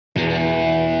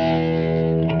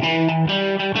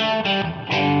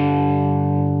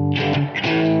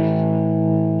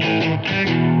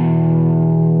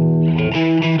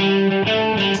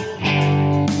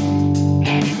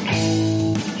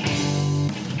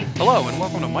Hello and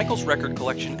welcome to Michael's Record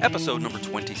Collection, episode number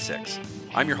 26.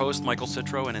 I'm your host, Michael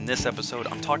Citro, and in this episode,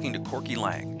 I'm talking to Corky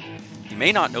Laing. You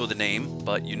may not know the name,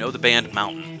 but you know the band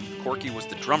Mountain. Corky was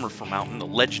the drummer for Mountain, the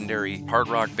legendary hard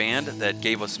rock band that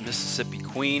gave us Mississippi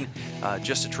Queen,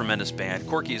 just a tremendous band.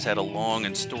 Corky has had a long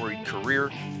and storied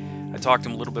career. I talked to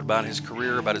him a little bit about his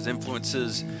career, about his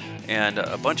influences, and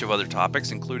a bunch of other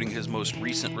topics, including his most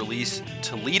recent release,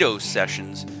 Toledo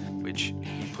Sessions, which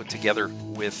he put together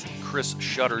with Chris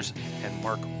Shutters and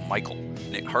Mark Michael.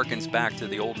 And it harkens back to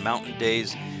the old Mountain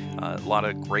days, a lot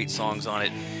of great songs on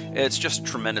it. It's just a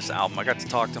tremendous album. I got to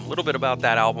talk to him a little bit about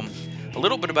that album, a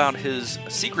little bit about his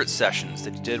secret sessions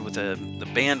that he did with the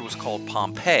band was called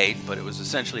Pompeii, but it was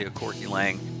essentially a Corky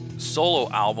Laing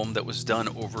solo album that was done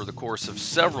over the course of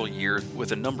several years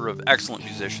with a number of excellent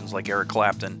musicians like Eric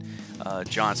Clapton,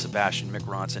 John Sebastian, Mick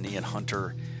Ronson, Ian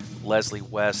Hunter, Leslie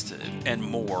West, and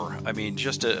more. I mean,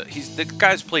 the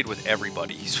guy's played with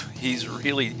everybody. He's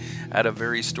really had a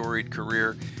very storied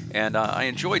career, and I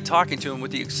enjoyed talking to him,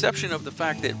 with the exception of the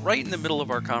fact that right in the middle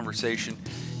of our conversation,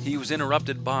 he was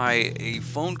interrupted by a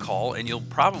phone call, and you'll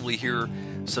probably hear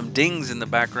some dings in the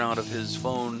background of his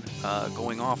phone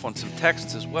going off on some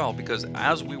texts as well, because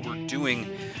as we were doing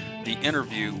the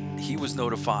interview, he was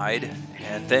notified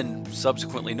and then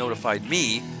subsequently notified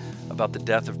me about the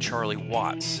death of Charlie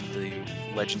Watts, the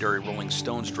legendary Rolling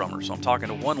Stones drummer. So I'm talking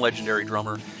to one legendary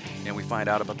drummer, and we find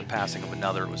out about the passing of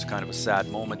another. It was kind of a sad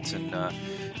moment, and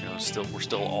we're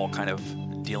still all kind of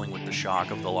dealing with the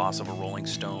shock of the loss of a Rolling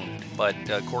Stone. But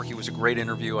Corky was a great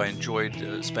interview. I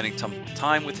enjoyed spending some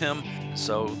time with him.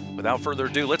 So without further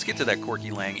ado, let's get to that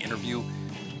Corky Laing interview.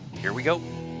 Here we go.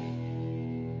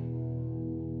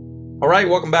 All right,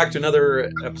 welcome back to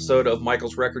another episode of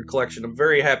Michael's Record Collection. I'm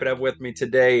very happy to have with me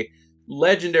today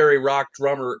legendary rock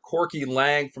drummer Corky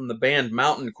Laing from the band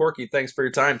Mountain. Corky, thanks for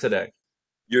your time today.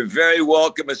 You're very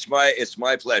welcome. It's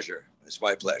my pleasure. It's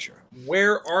my pleasure.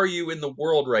 Where are you in the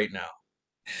world right now?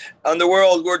 On the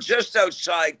world, we're just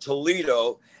outside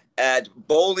Toledo at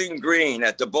Bowling Green,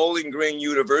 at the Bowling Green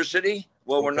University.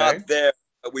 Well, we're not there.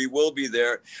 We will be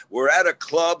there. We're at a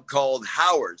club called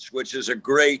Howard's, which is a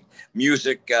great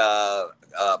music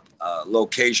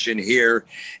location here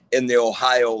in the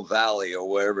Ohio Valley or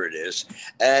wherever it is.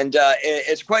 And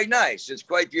it's quite nice. It's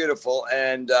quite beautiful.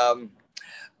 And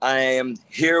I am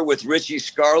here with Richie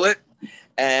Scarlett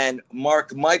and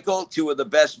Mark Michael, two of the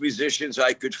best musicians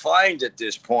I could find at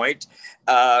this point.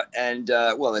 At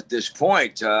this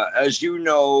point, as you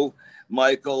know,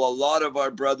 Michael, a lot of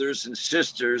our brothers and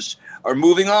sisters are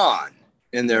moving on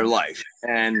in their life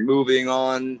and moving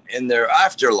on in their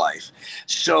afterlife.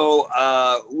 So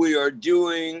we are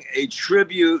doing a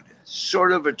tribute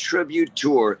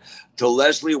tour to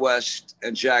Leslie West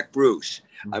and Jack Bruce.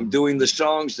 I'm doing the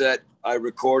songs that I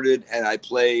recorded and I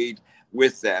played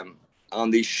with them on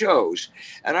these shows.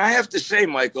 And I have to say,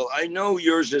 Michael, I know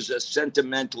yours is a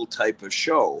sentimental type of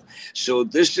show. So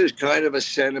this is kind of a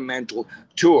sentimental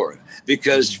tour,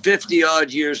 because 50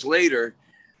 odd years later,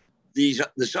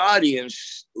 this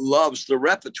audience loves the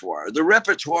repertoire. The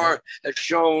repertoire has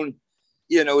shown,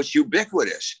 it's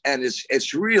ubiquitous, and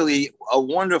it's really a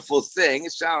wonderful thing.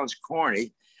 It sounds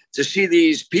corny to see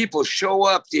these people show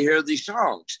up to hear these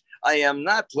songs. I am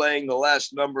not playing the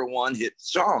last number one hit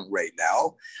song right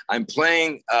now. I'm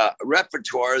playing a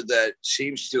repertoire that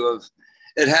seems to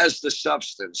it has the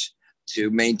substance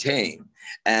to maintain.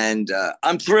 And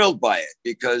I'm thrilled by it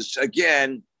because,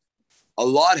 again, a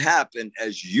lot happened,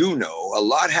 as you know, a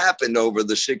lot happened over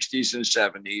the 60s and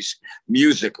 70s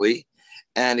musically,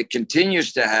 and it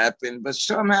continues to happen, but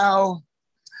somehow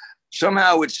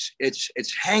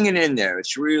it's hanging in there.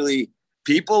 It's really,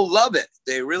 people love it.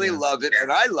 They really love it.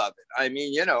 And I love it. I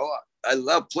mean, I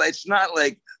love play. It's not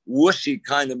like wussy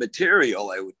kind of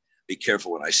material. I would be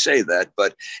careful when I say that,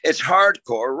 but it's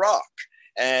hardcore rock.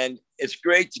 And it's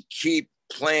great to keep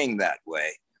playing that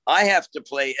way. I have to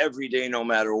play every day, no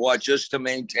matter what, just to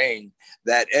maintain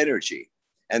that energy.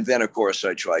 And then, of course,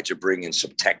 I try to bring in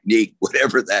some technique,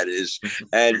 whatever that is.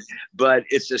 But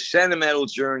it's a sentimental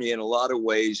journey in a lot of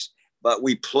ways, but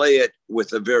we play it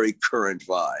with a very current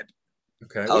vibe.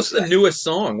 Okay. What's the newest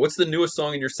song? What's the newest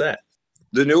song in your set?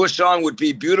 The newest song would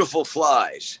be Beautiful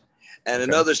Flies. And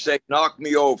another say, Knock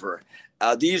Me Over.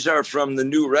 These are from the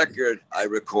new record I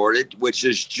recorded, which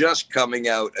is just coming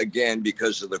out again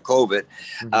because of the COVID.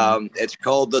 It's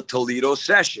called the Toledo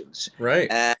Sessions. Right.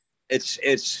 And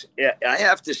I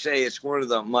have to say, it's one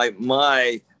of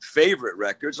my favorite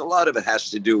records. A lot of it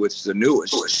has to do with the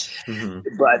newest.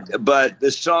 But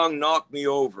the song Knock Me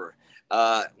Over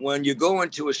when you go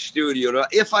into a studio,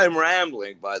 if I'm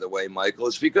rambling, by the way, Michael,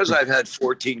 it's because I've had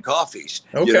 14 coffees.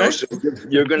 Okay. So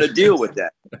you're going to deal with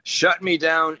that. Shut me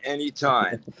down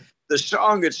anytime. The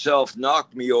song itself,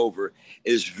 Knock Me Over,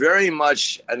 is very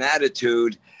much an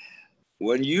attitude.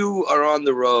 When you are on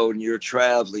the road and you're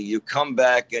traveling, you come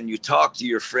back and you talk to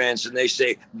your friends and they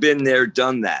say, been there,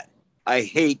 done that. I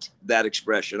hate that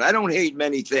expression. I don't hate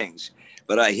many things,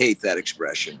 but I hate that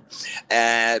expression.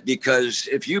 Because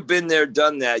if you've been there,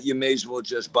 done that, you may as well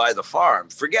just buy the farm.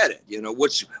 Forget it.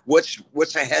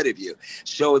 What's ahead of you?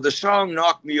 So the song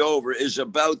Knock Me Over is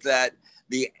about that,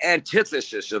 the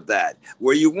antithesis of that,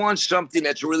 where you want something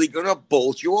that's really going to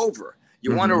bolt you over.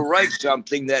 You want to write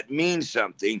something that means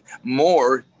something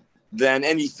more than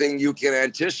anything you can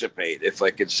anticipate, if I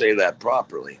could say that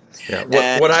properly.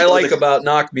 Yeah. What I like about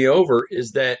Knock Me Over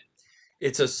is that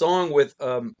it's a song with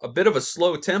a bit of a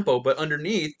slow tempo, but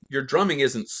underneath your drumming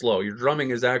isn't slow. Your drumming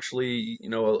is actually, a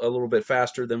little bit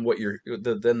faster than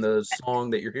than the song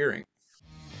that you're hearing.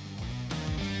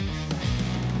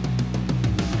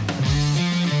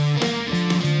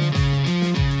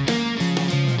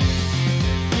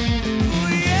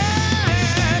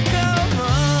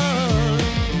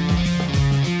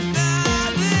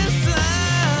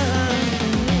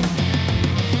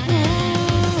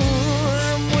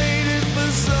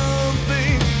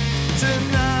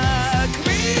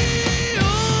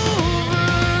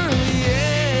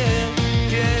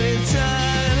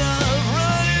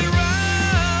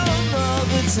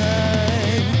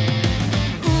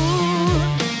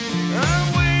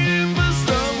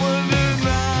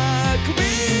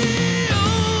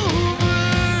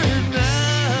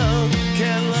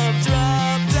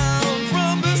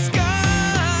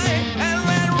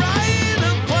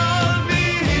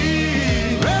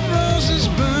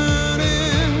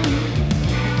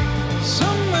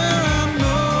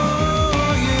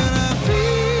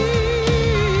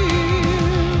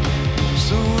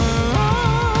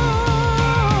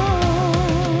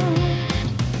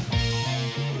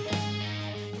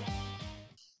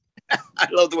 I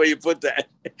love the way you put that.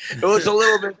 It was a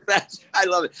little bit fast. I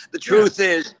love it. The truth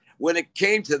is, when it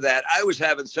came to that, I was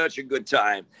having such a good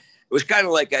time. It was kind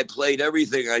of like I played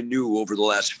everything I knew over the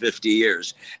last 50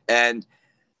 years. And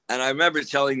I remember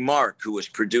telling Mark, who was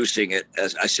producing it,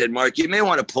 as I said, Mark, you may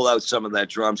want to pull out some of that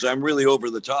drums. I'm really over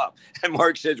the top. And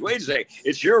Mark says, wait a second,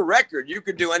 it's your record. You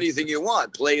can do anything you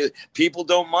want. Play it. People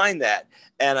don't mind that.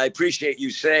 And I appreciate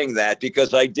you saying that,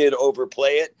 because I did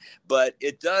overplay it. But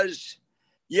it does,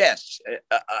 yes,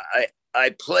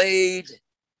 I played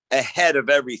ahead of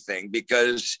everything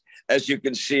because, as you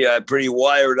can see, I'm pretty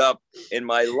wired up in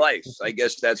my life. I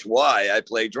guess that's why I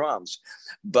play drums.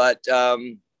 But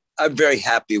I'm very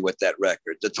happy with that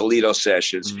record, the Toledo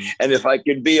Sessions. Mm-hmm. And if I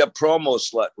can be a promo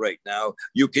slut right now,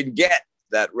 you can get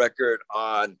that record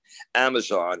on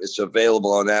Amazon. It's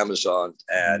available on Amazon.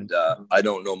 And I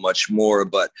don't know much more,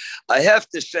 but I have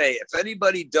to say, if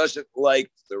anybody doesn't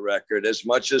like the record as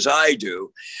much as I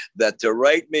do, that to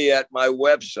write me at my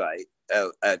website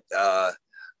at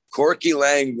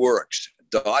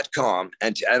CorkyLangWorks.com,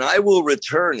 and I will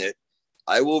return it.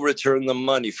 I will return the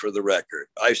money for the record.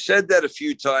 I've said that a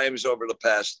few times over the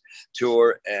past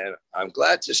tour, and I'm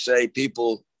glad to say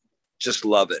people just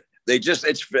love it. They just,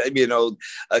 it's, the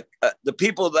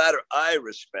people that I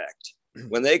respect,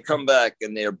 when they come back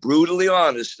and they're brutally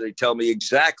honest, they tell me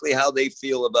exactly how they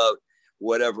feel about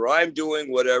whatever I'm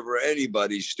doing, whatever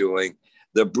anybody's doing.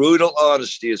 The brutal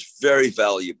honesty is very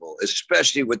valuable,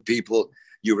 especially with people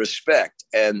you respect.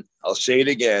 And I'll say it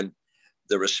again,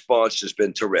 the response has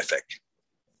been terrific.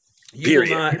 You will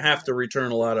not have to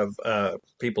return a lot of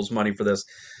people's money for this.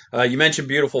 You mentioned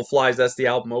Beautiful Flies. That's the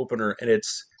album opener, and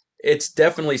it's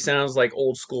definitely sounds like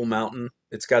old school Mountain.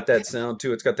 It's got that sound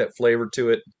to it. It's got that flavor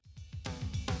to it.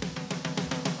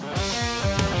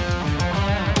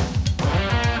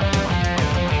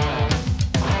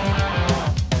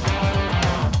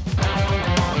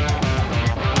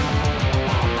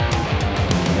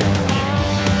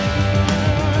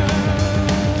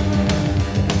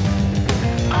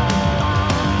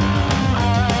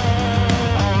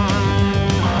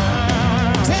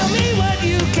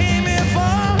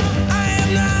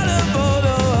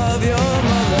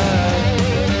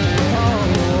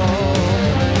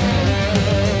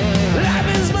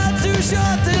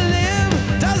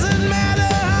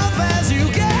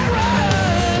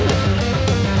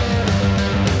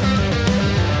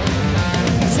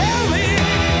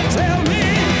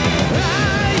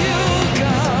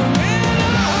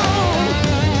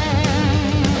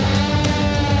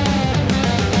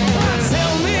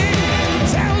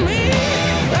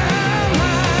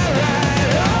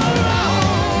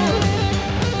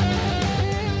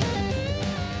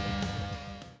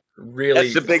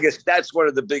 really. That's one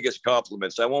of the biggest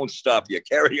compliments. I won't stop you.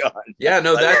 Carry on. Yeah,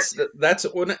 no, that's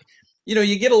when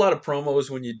you get a lot of promos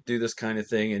when you do this kind of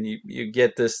thing, and you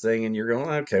get this thing, and you're going,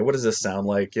 okay, what does this sound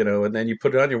like? And then you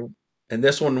put it on your. And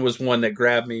this one was one that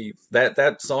grabbed me.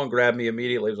 That song grabbed me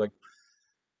immediately. It was like,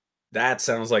 that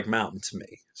sounds like Mountain to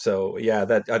me. So yeah,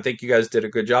 that I think you guys did a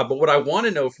good job. But what I want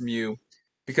to know from you,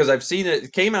 because I've seen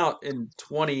it came out in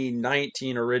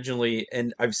 2019 originally,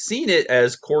 and I've seen it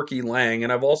as Corky Laing,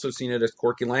 and I've also seen it as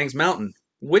Corky Lang's Mountain.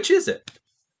 Which is it?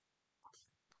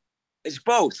 It's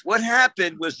both. What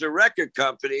happened was the record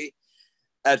company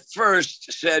at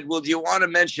first said, well, do you want to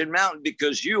mention Mountain?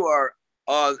 Because you're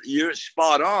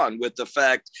spot on with the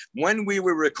fact when we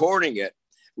were recording it,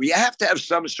 we have to have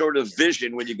some sort of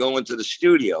vision when you go into the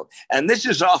studio. And this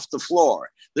is off the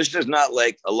floor. This is not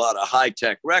like a lot of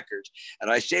high-tech records. And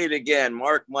I say it again,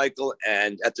 Mark, Michael,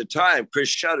 and at the time, Chris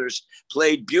Shutters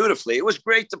played beautifully. It was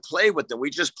great to play with them. We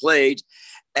just played.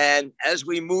 And as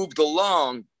we moved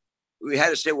along, we had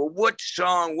to say, well, what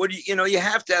song, you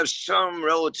have to have some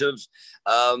relative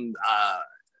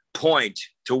point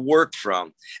to work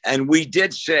from. And we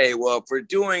did say, well, if we're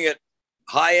doing it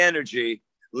high energy,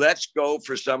 let's go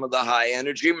for some of the high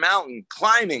energy mountain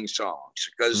climbing songs,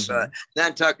 because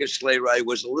Nantucket Sleigh Ride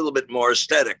was a little bit more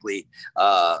aesthetically,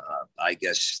 I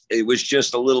guess it was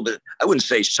just a little bit, I wouldn't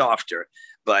say softer,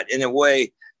 but in a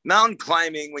way, mountain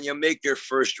climbing, when you make your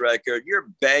first record, you're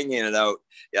banging it out,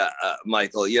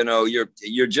 Michael.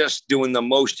 You're just doing the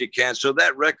most you can. So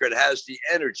that record has the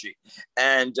energy,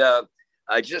 and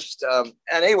and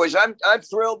anyways, I'm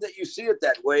thrilled that you see it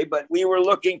that way. But we were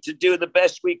looking to do the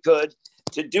best we could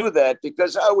to do that,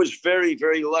 because I was very,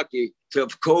 very lucky to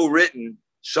have co-written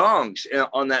songs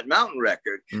on that mountain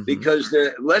record, because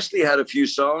Leslie had a few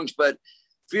songs, but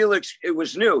Felix, it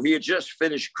was new. He had just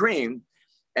finished Cream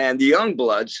and the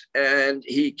Youngbloods, and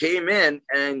he came in,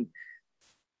 and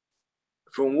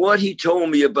from what he told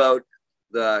me about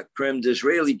the Creme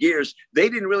Disraeli Gears, they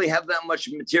didn't really have that much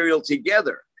material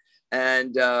together,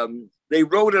 and they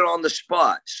wrote it on the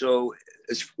spot. So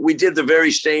we did the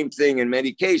very same thing in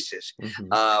many cases.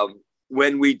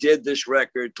 When we did this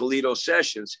record, Toledo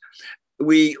Sessions,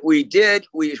 we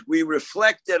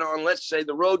reflected on, let's say,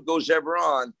 The Road Goes Ever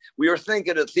On. We were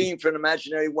thinking a theme for an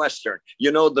imaginary Western,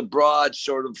 the broad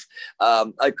sort of,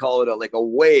 I call it like a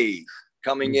wave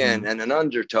coming in and an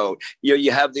undertow.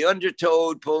 You have the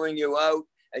undertow pulling you out,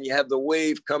 and you have the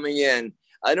wave coming in.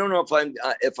 I don't know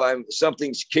if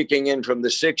something's kicking in from the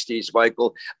 60s,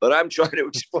 Michael, but I'm trying to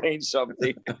explain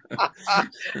something.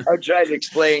 I'm trying to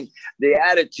explain the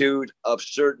attitude of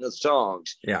certain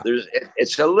songs. Yeah.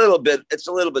 It's a little bit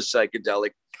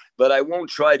psychedelic, but I won't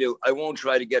try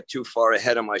to get too far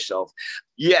ahead of myself.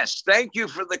 Yes, thank you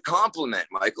for the compliment,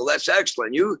 Michael. That's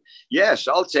excellent. Yes,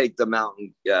 I'll take the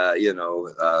mountain,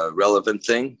 relevant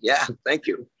thing. Yeah, thank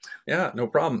you. Yeah, no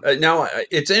problem. Now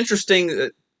it's interesting.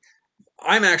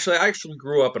 I actually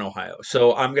grew up in Ohio,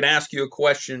 so I'm going to ask you a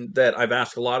question that I've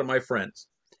asked a lot of my friends.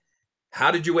 How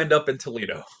did you end up in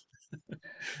Toledo?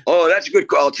 Oh, that's a good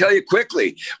call. I'll tell you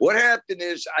quickly. What happened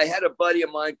is I had a buddy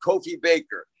of mine, Kofi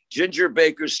Baker, Ginger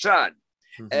Baker's son,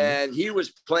 and he was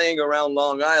playing around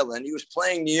Long Island. He was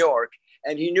playing New York,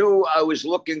 and he knew I was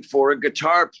looking for a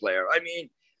guitar player. I mean,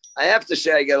 I have to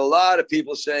say, I get a lot of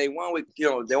people saying, well,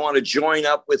 they want to join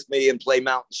up with me and play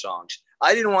mountain songs.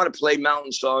 I didn't want to play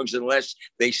mountain songs unless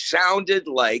they sounded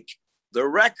like the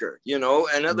record, In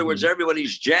other words,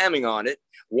 everybody's jamming on it.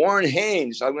 Warren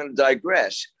Haynes, I'm going to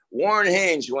digress. Warren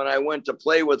Haynes, when I went to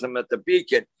play with him at the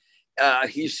Beacon,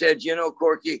 he said,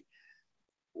 Corky,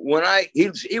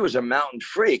 he was a mountain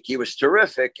freak. He was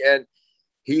terrific. And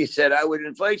he said, I would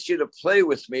invite you to play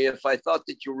with me if I thought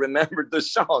that you remembered the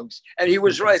songs. And he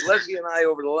was right. Leslie and I,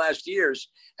 over the last years,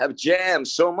 have jammed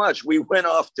so much. We went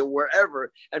off to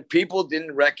wherever, and people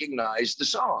didn't recognize the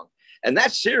song. And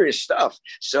that's serious stuff.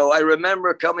 So I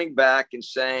remember coming back and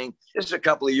saying, this is a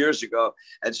couple of years ago,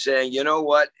 and saying, you know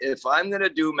what, if I'm going to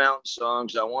do mountain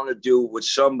songs, I want to do it with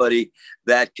somebody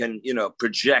that can,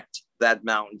 project that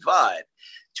mountain vibe.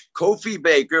 Kofi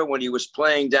Baker, when he was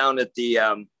playing down at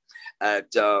the,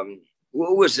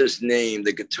 what was his name?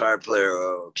 The guitar player.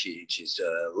 Oh, geez,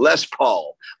 Les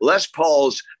Paul. Les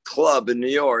Paul's club in New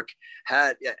York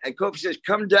and Kofi says,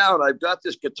 "Come down. I've got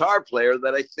this guitar player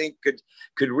that I think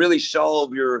could really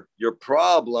solve your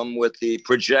problem with the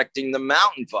projecting the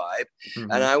mountain vibe."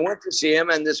 And I went to see him,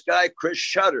 and this guy Chris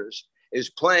Shutters is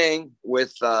playing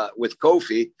with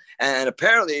Kofi, and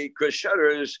apparently Chris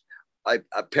Shutters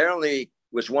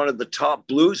was one of the top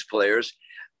blues players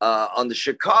on the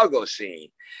Chicago scene.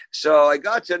 So I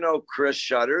got to know Chris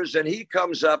Shutters, and he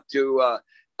comes up to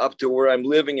up to where I'm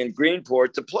living in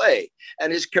Greenport to play.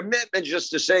 And his commitment just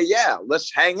to say, yeah,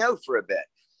 let's hang out for a bit.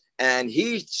 And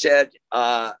he said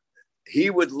he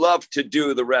would love to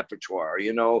do the repertoire.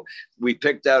 You know, we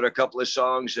picked out a couple of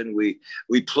songs and we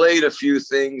played a few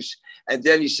things. And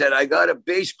then he said, I got a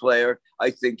bass player I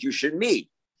think you should meet.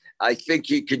 I think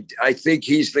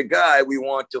he's the guy we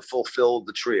want to fulfill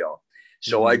the trio.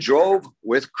 So I drove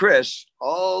with Chris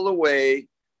all the way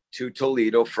to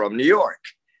Toledo from New York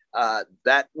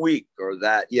that week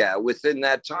within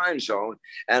that time zone.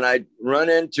 And I run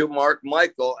into Mark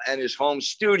Michael and his home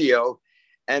studio.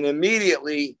 And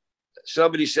immediately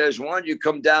somebody says, why don't you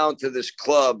come down to this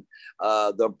club,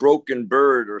 the Broken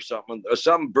Bird or something, or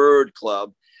some bird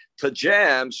club to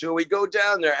jam. So we go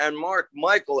down there and Mark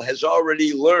Michael has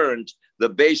already learned the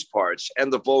bass parts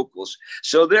and the vocals.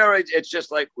 So there it's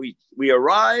just like we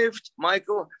arrived,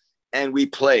 Michael, and we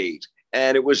played.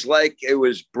 And it was like it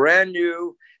was brand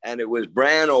new and it was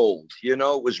brand old. You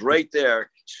know, it was right there.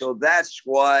 So that's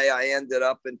why I ended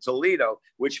up in Toledo,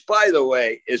 which, by the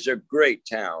way, is a great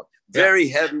town. Very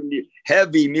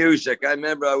heavy music. I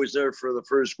remember I was there for the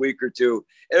first week or two.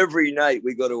 Every night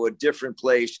we go to a different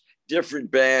place, different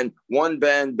band, one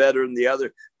band better than the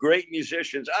other. Great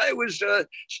musicians. I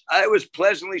was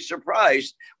pleasantly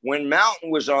surprised when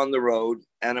Mountain was on the road,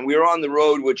 and we were on the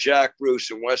road with Jack Bruce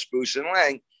and Wes Bruce and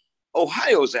Laing.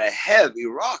 Ohio's a heavy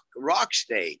rock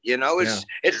state. You know,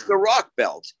 it's the rock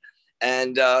belt.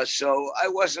 And so I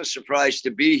wasn't surprised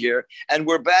to be here. And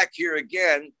we're back here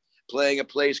again, playing a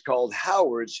place called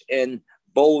Howard's in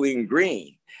Bowling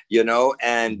Green, you know,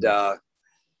 and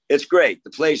it's great. The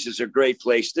place is a great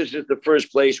place. This is the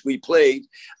first place we played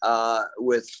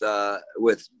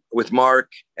with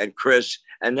Mark and Chris,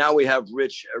 and now we have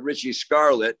Richie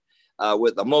Scarlett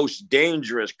with the most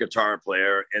dangerous guitar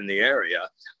player in the area.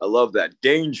 I love that,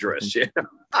 dangerous. You know?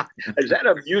 Is that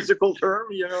a musical term?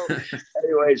 You know.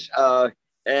 Anyways.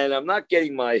 And I'm not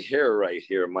getting my hair right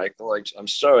here, Michael. I'm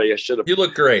sorry. I should have. You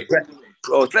look great.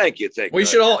 Oh, thank you. We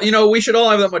should all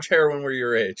have that much hair when we're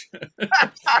your age.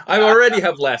 I already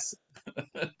have less.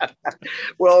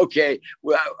 Well, okay.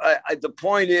 Well, the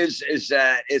point is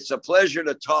that it's a pleasure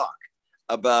to talk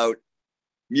about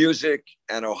music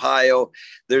and Ohio.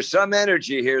 There's some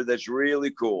energy here that's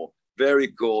really cool. Very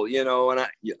cool. You know, and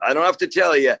I don't have to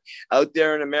tell you, out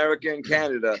there in America and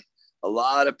Canada, a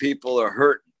lot of people are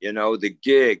hurting. You know, the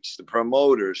gigs, the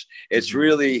promoters. It's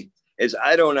really,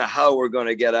 I don't know how we're going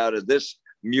to get out of this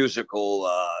musical,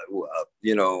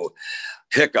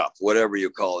 hiccup, whatever you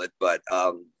call it. But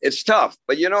it's tough.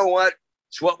 But you know what?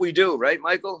 It's what we do, right,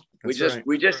 Michael? We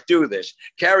just do this.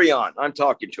 Carry on. I'm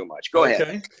talking too much. Go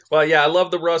ahead. Well, yeah, I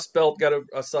love the Rust Belt. Got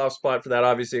a soft spot for that.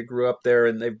 Obviously, I grew up there,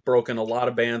 and they've broken a lot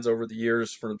of bands over the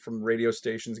years from radio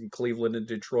stations in Cleveland and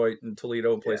Detroit and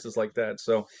Toledo and places like that.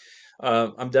 So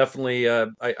I'm definitely,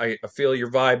 I feel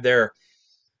your vibe there.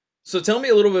 So tell me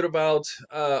a little bit about,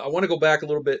 I want to go back a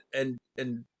little bit and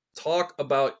talk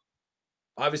about,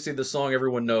 obviously, the song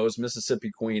everyone knows,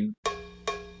 Mississippi Queen.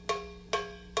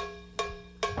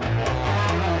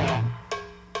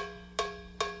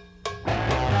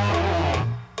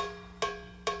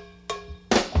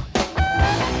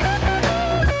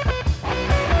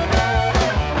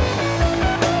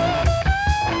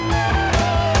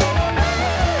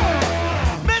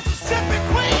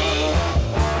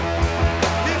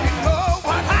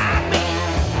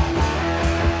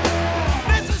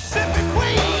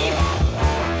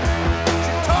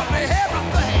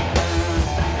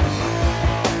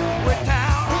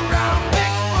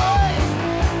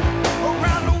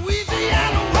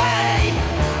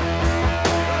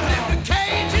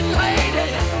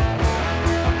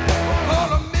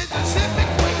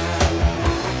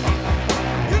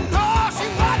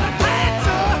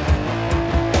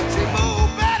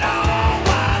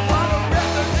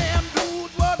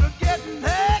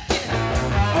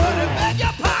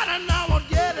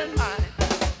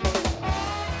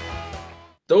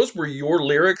 Those were your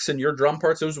lyrics and your drum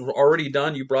parts. Those were already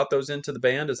done. You brought those into the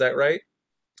band. Is that right?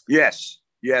 Yes,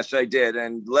 I did.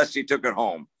 And Leslie took it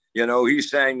home. You know, he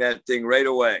sang that thing right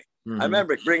away. I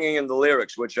remember bringing in the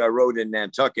lyrics, which I wrote in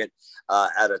Nantucket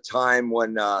at a time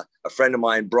when a friend of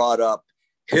mine brought up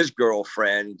his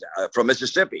girlfriend from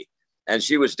Mississippi. And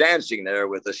she was dancing there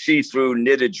with a see-through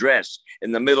knitted dress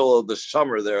in the middle of the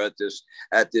summer there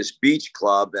at this beach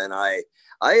club. And I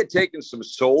had taken some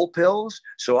soul pills,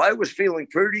 so I was feeling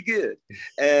pretty good.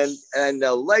 And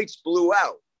the lights blew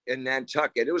out in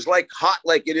Nantucket. It was like hot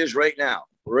like it is right now.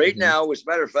 Right now, as a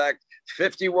matter of fact,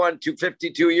 51 to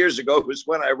 52 years ago was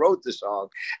when I wrote the song.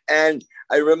 And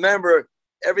I remember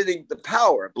everything, the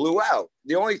power blew out.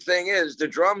 The only thing is the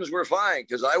drums were fine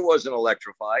because I wasn't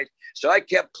electrified. So I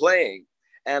kept playing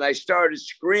and I started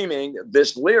screaming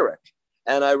this lyric.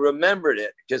 And I remembered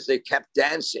it because they kept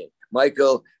dancing.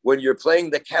 Michael, when you're playing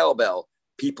the cowbell,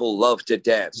 people love to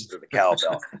dance to the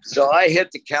cowbell. So I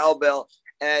hit the cowbell.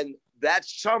 And that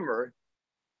summer,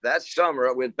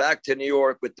 I went back to New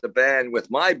York with the band, with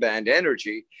my band,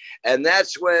 Energy. And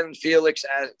that's when Felix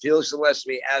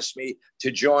Gillespie asked me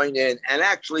to join in and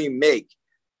actually make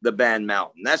the band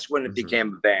Mountain. That's when it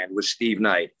became a band with Steve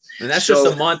Knight. And that's just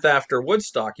a month after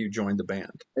Woodstock you joined the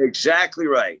band. Exactly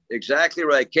right. Exactly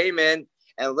right. Came in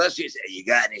and Leslie said, you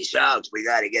got any songs? We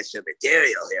got to get some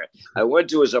material here. I went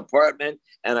to his apartment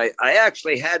and I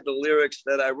actually had the lyrics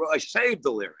that I wrote. I saved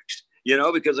the lyrics,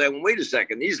 because I went, wait a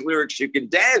second, these lyrics, you can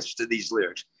dance to these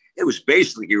lyrics. It was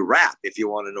basically rap, if you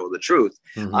want to know the truth.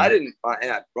 Mm-hmm.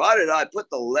 I brought it. I put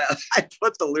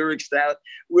the lyrics down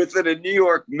within a New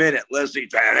York minute. Leslie,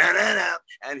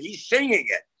 and he's singing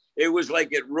it. It was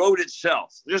like it wrote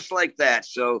itself, just like that.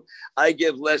 So I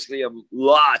give Leslie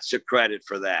lots of credit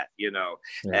for that, Yeah.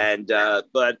 And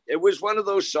but it was one of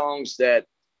those songs that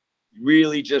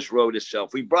really just wrote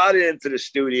itself. We brought it into the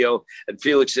studio, and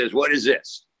Felix says, "What is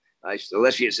this?"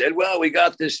 Leslie said, "Well, we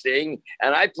got this thing,"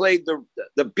 and I played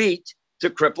the beat to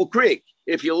Cripple Creek.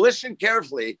 If you listen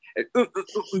carefully, bap,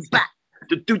 bap,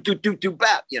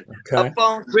 up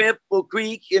on Cripple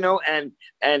Creek,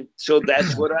 and so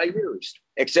that's what I used,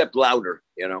 except louder,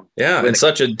 Yeah, and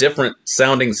such a different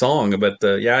sounding song, but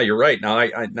yeah, you're right. Now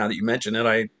now that you mention it,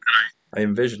 I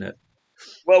envision it.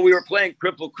 Well, we were playing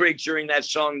Cripple Creek during that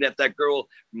song that girl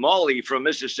Molly from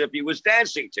Mississippi was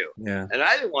dancing to. Yeah. And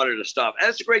I didn't want her to stop. And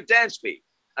that's a great dance beat.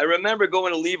 I remember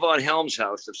going to Levon Helm's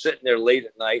house. I'm sitting there late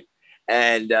at night.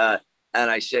 And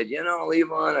I said,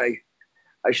 Levon,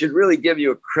 I should really give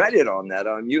you a credit on that.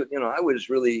 I was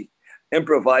really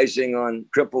improvising on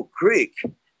Cripple Creek.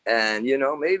 And,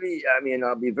 maybe,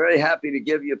 I'll be very happy to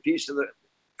give you a piece of the.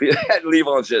 And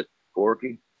Levon said,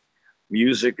 Corky,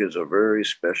 music is a very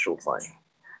special thing.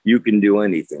 You can do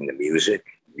anything to music.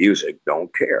 Music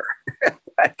don't care.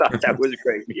 I thought that was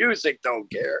great. Music don't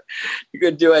care. You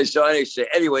could do it. So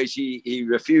anyways, he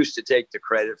refused to take the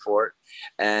credit for it.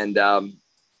 And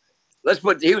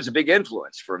he was a big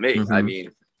influence for me.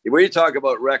 Mm-hmm. When you talk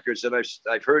about records, and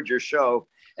I've heard your show,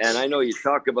 and I know you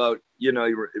talk about,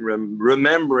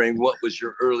 remembering what was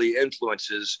your early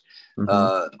influences,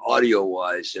 audio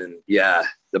wise. And yeah,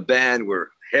 the band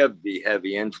were heavy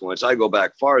influence. I go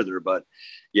back farther, but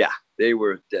yeah, they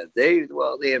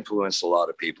influenced a lot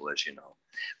of people, as you know.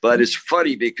 But it's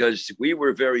funny because we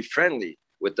were very friendly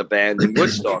with the band in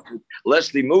Woodstock.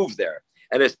 Leslie moved there.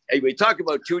 And we talk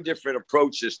about two different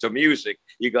approaches to music.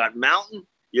 You got Mountain,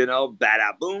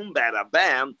 bada boom, bada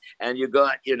bam. And you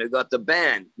got the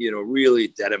band,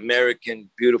 really that American,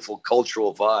 beautiful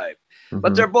cultural vibe.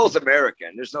 But they're both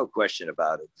American. There's no question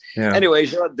about it. Yeah.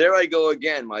 Anyways, there I go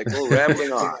again, Michael,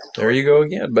 rambling on. There you go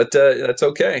again. But that's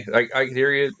okay. I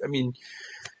hear you.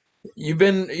 You've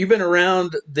been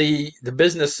around the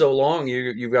business so long.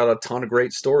 You've got a ton of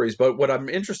great stories. But what I'm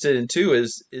interested in too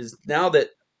is now that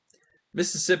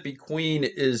Mississippi Queen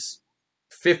is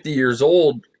 50 years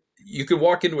old, you could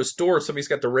walk into a store, somebody's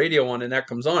got the radio on, and that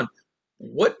comes on.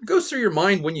 What goes through your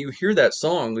mind when you hear that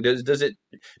song? Do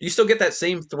you still get that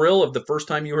same thrill of the first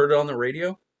time you heard it on the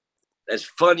radio? It's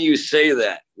funny you say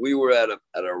that. We were at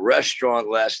a restaurant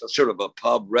sort of a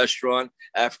pub restaurant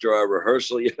after our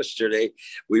rehearsal yesterday.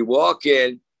 We walk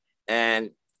in and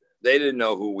they didn't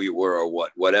know who we were or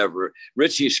whatever.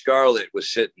 Richie Scarlett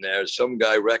was sitting there. Some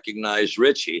guy recognized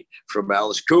Richie from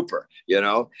Alice Cooper,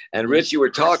 and Richie were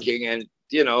talking, and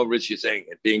Richie saying,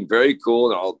 being very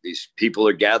cool, and all these people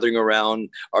are gathering around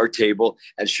our table.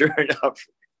 And sure enough,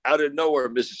 out of nowhere,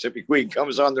 Mississippi Queen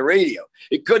comes on the radio.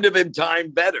 It couldn't have been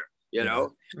timed better,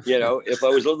 If I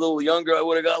was a little younger, I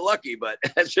would have got lucky. But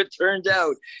as it turned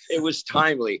out, it was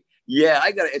timely. Yeah,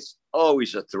 it's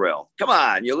always a thrill. Come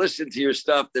on, you listen to your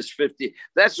stuff that's 50.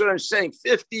 That's what I'm saying.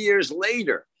 50 years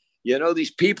later,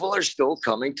 these people are still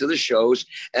coming to the shows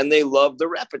and they love the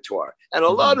repertoire. And a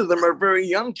lot of them are very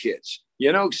young kids.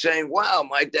 Saying, wow,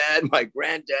 my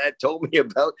granddad told me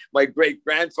about, my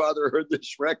great-grandfather heard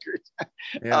this record.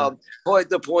 Yeah.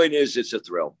 The point is, it's a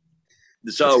thrill.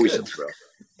 It's always a thrill.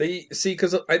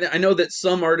 Because I know that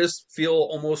some artists feel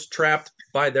almost trapped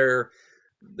by their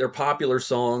popular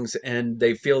songs and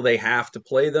they feel they have to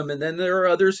play them. And then there are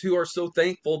others who are so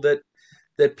thankful that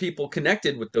people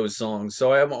connected with those songs.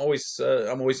 So I'm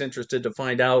always interested to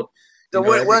find out. So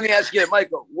let me ask you,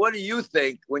 Michael, what do you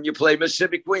think when you play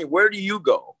Mississippi Queen? Where do you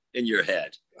go in your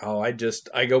head? Oh, I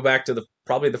go back to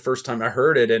probably the first time I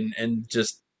heard it and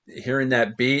just hearing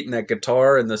that beat and that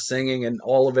guitar and the singing and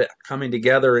all of it coming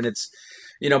together. And it's,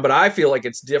 but I feel like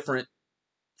it's different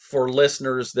for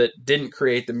listeners that didn't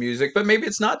create the music, but maybe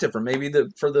it's not different. Maybe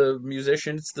for the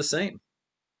musician, it's the same.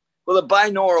 Well, the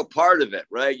binaural part of it,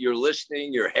 right? You're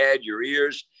listening, your head, your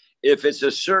ears. If it's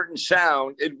a certain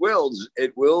sound, it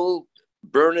will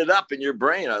burn it up in your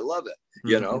brain. I love it,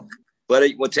 Mm-hmm.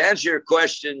 But to answer your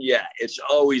question, yeah, it's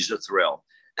always a thrill.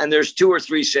 And there's 2 or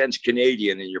 3 cents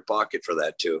Canadian in your pocket for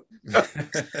that too.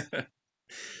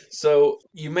 So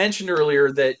you mentioned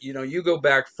earlier that, you go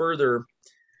back further.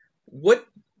 What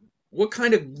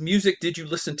kind of music did you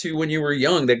listen to when you were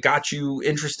young that got you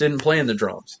interested in playing the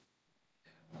drums?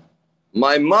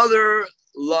 My mother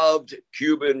loved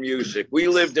Cuban music. We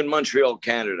lived in Montreal,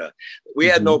 Canada. We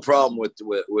had no problem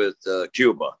with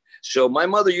Cuba. So my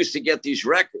mother used to get these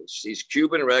records, these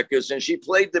Cuban records, and she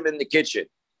played them in the kitchen.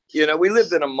 We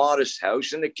lived in a modest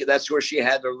house, and that's where she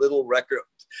had her little record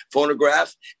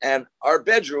phonograph, and our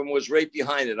bedroom was right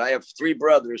behind it. I have 3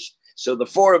 brothers, so the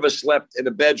 4 of us slept in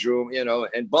a bedroom,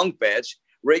 in bunk beds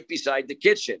right beside the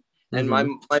kitchen. And my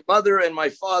mother and my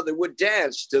father would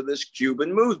dance to this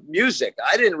Cuban music.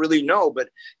 I didn't really know, but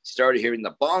started hearing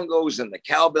the bongos and the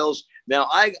cowbells. Now,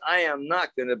 I am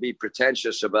not going to be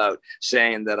pretentious about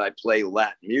saying that I play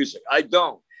Latin music. I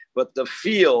don't. But the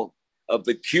feel of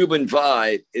the Cuban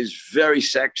vibe is very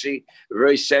sexy,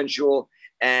 very sensual.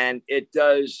 And it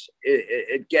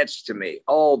gets to me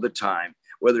all the time,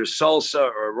 whether salsa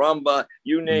or rumba,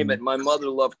 you name it. My mother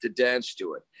loved to dance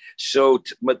to it. So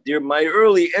my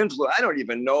early influence, I don't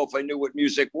even know if I knew what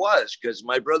music was, because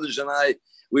my brothers and I,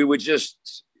 we would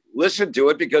just listen to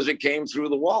it because it came through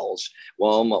the walls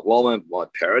while my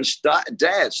parents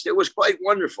danced. It was quite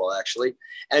wonderful, actually.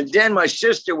 And then my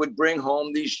sister would bring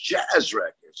home these jazz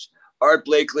records. Art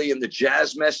Blakey and the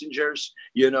Jazz Messengers,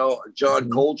 John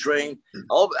Coltrane.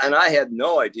 And I had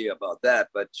no idea about that.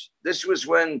 But this was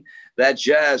when that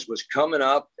jazz was coming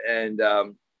up. And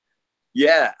so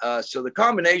the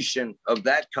combination of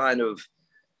that kind of,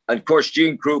 and of course,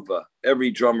 Gene Krupa,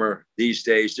 every drummer these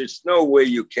days, there's no way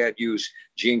you can't use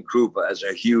Gene Krupa as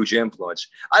a huge influence.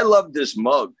 I loved this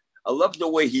mug. I loved the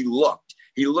way he looked.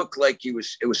 He looked like it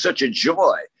was such a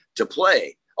joy to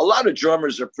play. A lot of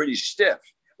drummers are pretty stiff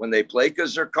when they play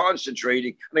because they're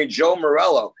concentrating. I mean, Joe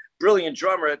Morello, brilliant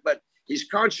drummer, but he's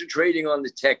concentrating on the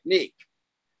technique.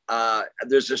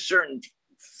 There's a certain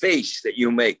face that you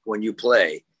make when you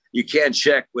play. You can't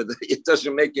check it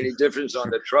doesn't make any difference on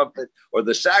the trumpet or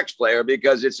the sax player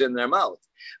because it's in their mouth.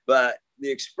 But the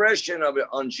expression of it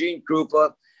on Gene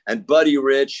Krupa and Buddy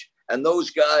Rich and those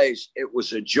guys, it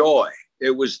was a joy.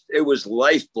 It was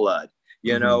lifeblood,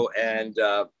 and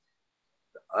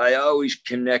I always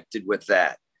connected with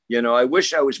that. I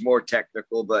wish I was more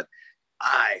technical, but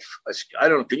I don't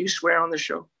know. Can you swear on the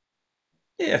show?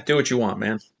 Yeah, do what you want,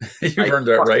 man. You've earned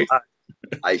that right.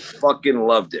 I fucking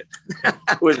loved it.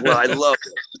 I loved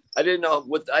it. I didn't know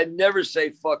I'd never say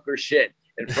fuck or shit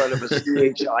in front of a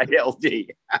CHILD.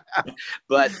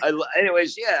 But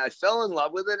anyways, I fell in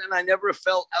love with it, and I never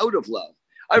fell out of love.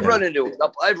 I've run into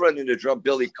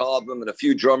Billy Cobham and a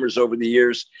few drummers over the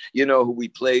years, who we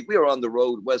played. We were on the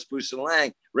road, West Bruce and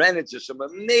Laing, ran into some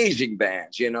amazing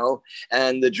bands,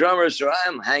 and the drummers are,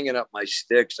 I'm hanging up my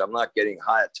sticks. I'm not getting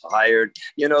tired.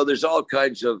 There's all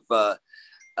kinds of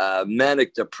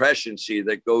manic depression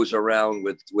that goes around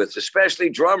with especially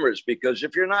drummers, because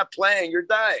if you're not playing, you're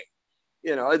dying.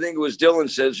 I think it was Dylan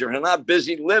says, if you're not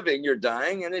busy living, you're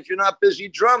dying. And if you're not busy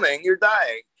drumming, you're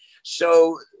dying.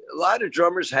 So a lot of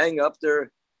drummers hang up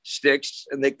their sticks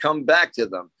and they come back to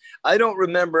them. I don't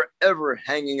remember ever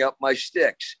hanging up my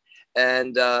sticks.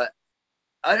 And I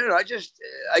don't know.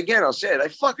 Again, I'll say it. I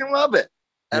fucking love it.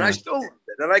 And I still love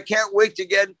it. And I can't wait to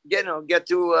get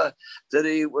to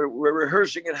we're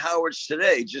rehearsing at Howard's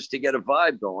today just to get a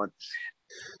vibe going.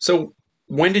 So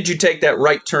when did you take that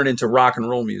right turn into rock and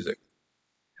roll music?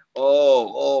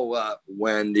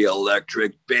 When the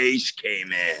electric bass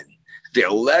came in. The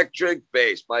electric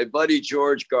bass, my buddy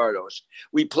George Gardos.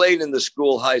 We played in the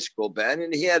high school band,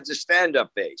 and he had the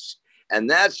stand-up bass. And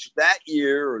that's that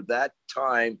year or that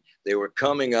time they were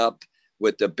coming up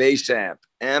with the bass amp,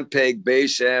 Ampeg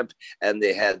bass amp, and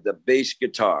they had the bass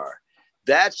guitar.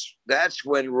 That's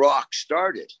when rock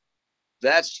started.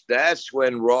 That's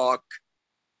when rock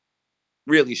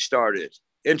really started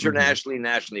internationally,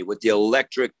 nationally, with the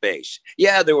electric bass.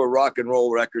 Yeah, there were rock and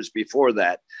roll records before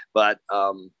that, but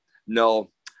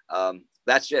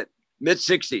that's it.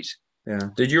 Mid-60s. Yeah.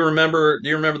 Do you remember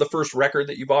the first record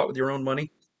that you bought with your own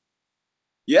money?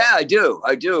 Yeah, I do.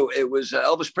 It was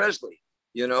Elvis Presley.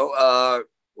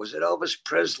 Was it Elvis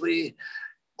Presley?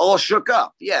 All Shook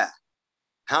Up. Yeah.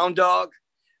 Hound Dog.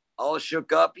 all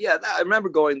shook up. Yeah, I remember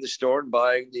going to the store and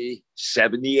buying the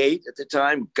 78 at the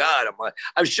time. God,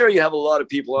 I'm sure you have a lot of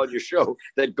people on your show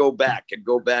that go back and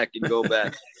go back and go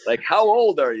back. Like, how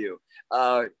old are you?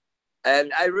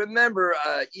 And I remember,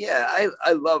 I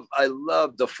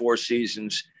love the Four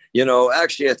Seasons. You know,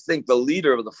 actually, I think the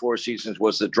leader of the Four Seasons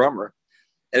was the drummer.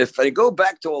 And if I go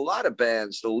back to a lot of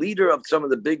bands, the leader of some of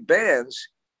the big bands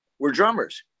were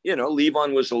drummers. You know,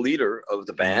 Levon was the leader of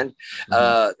the band.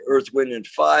 Earth, Wind, and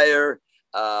Fire.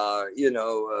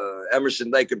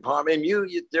 Emerson, Lake and Palm. And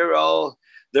they're all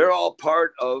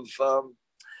part of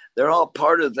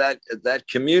that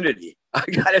community. I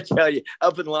gotta tell you,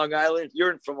 up in Long Island,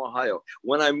 you're from Ohio.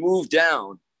 When I moved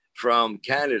down from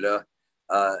Canada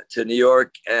to New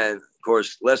York, and of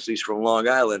course Leslie's from Long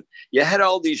Island, you had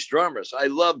all these drummers. I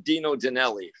loved Dino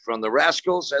Danelli from the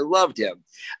Rascals. I loved him.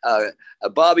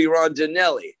 Bobby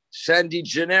Rondinelli, Sandy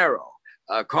Gennaro,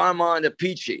 Carmine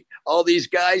Appici, all these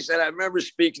guys. And I remember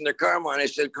speaking to Carmine. I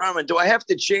said, Carmine, do I have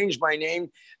to change my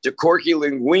name to Corky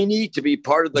Linguini to be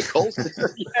part of the cult?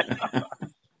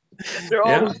 They're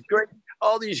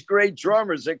all these great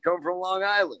drummers that come from Long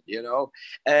Island, you know.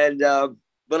 And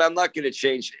but I'm not going to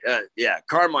change.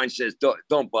 Carmine says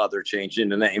don't bother changing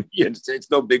the name. It's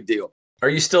no big deal. Are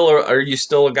you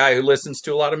still a guy who listens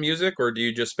to a lot of music, or do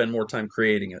you just spend more time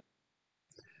creating it?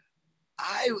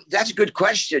 That's a good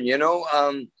question. You know,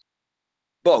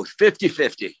 both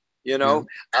 50-50. You know,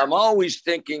 I'm always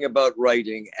thinking about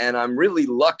writing, and I'm really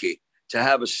lucky to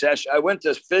have a session. I went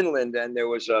to Finland, and there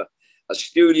was a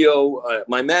studio.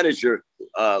 My manager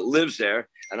lives there,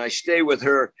 and I stay with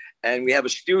her, and we have a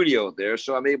studio there,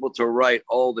 so I'm able to write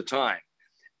all the time.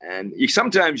 And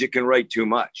sometimes you can write too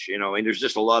much, you know, and there's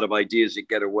just a lot of ideas that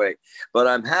get away. But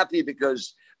I'm happy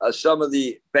because some of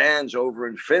the bands over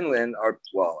in Finland a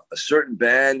certain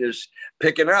band is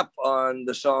picking up on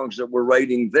the songs that we're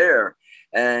writing there,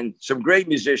 and some great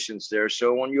musicians there.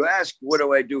 So when you ask, what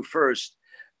do I do first?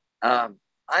 I'm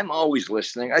always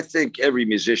listening. I think every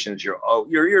musician's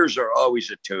your ears are always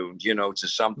attuned, you know, to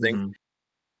something. Mm-hmm.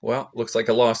 Well, looks like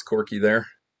I lost Corky there.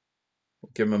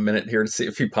 We'll give him a minute here to see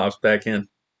if he pops back in.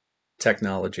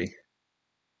 Technology.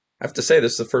 I have to say,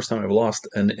 this is the first time I've lost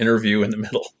an interview in the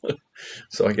middle.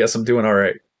 So I guess I'm doing all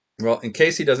right. Well, in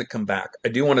case he doesn't come back, I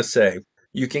do want to say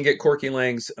you can get Corky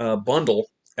Laing's bundle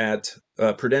at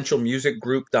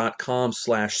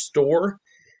prudentialmusicgroup.com/store.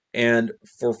 And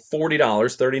for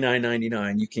 $40,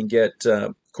 $39.99, you can get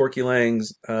Corky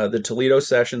Laing's the Toledo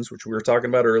Sessions, which we were talking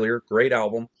about earlier. Great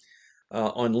album.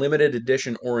 On limited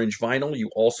edition orange vinyl.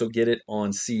 You also get it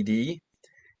on CD.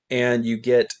 And you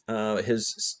get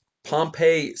his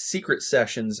Pompeii Secret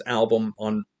Sessions album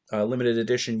on limited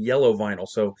edition yellow vinyl.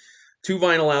 So 2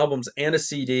 vinyl albums and a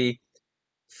CD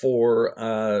for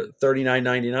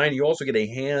 $39.99. You also get a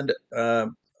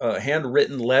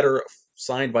handwritten letter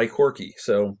signed by Corky.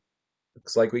 So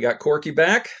looks like we got Corky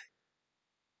back.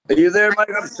 Are you there, Mike?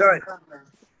 I'm sorry.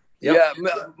 Yep. Yeah,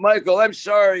 Michael, I'm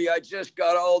sorry. I just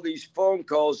got all these phone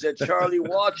calls that Charlie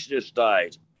Watts just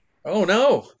died. Oh,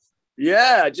 no.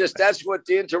 Yeah, that's what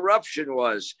the interruption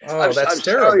was. Oh, that's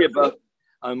terrible.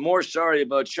 I'm more sorry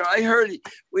about Charlie. I heard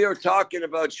we were talking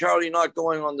about Charlie not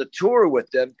going on the tour with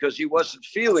them because he wasn't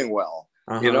feeling well,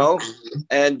 you know?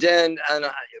 And then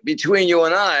between you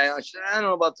and I said, I don't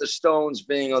know about the Stones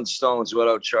being on Stones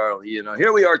without Charlie, you know.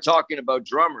 Here we are talking about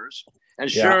drummers.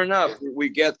 And sure enough, we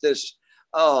get this,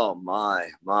 oh, my.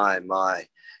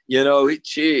 You know,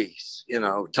 geez, you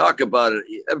know, talk about it.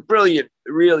 A brilliant,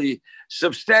 really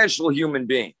substantial human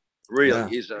being. Really,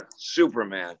 he's a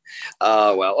Superman.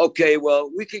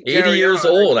 We can. 80 years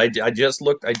old. I just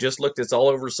looked. It's all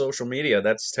over social media.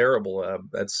 That's terrible.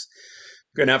 That's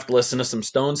gonna have to listen to some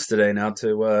Stones today now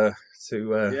to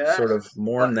sort of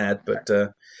mourn that. But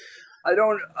I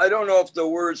don't know if the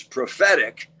word's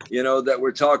prophetic. You know, that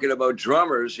we're talking about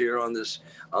drummers here on this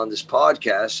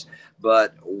podcast.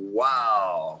 But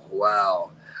wow.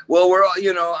 Well, we're all,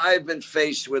 you know, I've been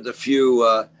faced with a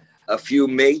few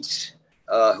mates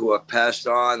who have passed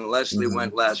on. Leslie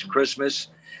went last Christmas,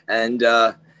 and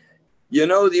you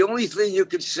know, the only thing you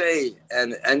could say,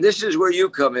 and this is where you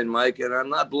come in, Mike, and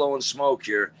I'm not blowing smoke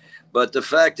here, but the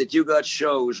fact that you got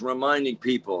shows reminding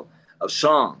people of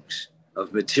songs,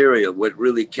 of material, what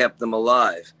really kept them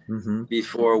alive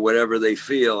before whatever they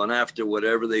feel and after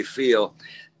whatever they feel.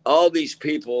 All these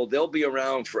people, they'll be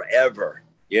around forever.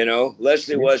 You know,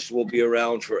 Leslie West will be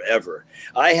around forever.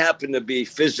 I happen to be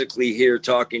physically here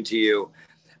talking to you,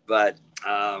 but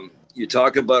you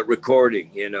talk about recording,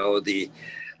 you know, the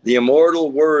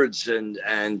immortal words and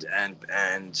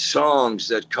songs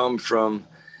that come from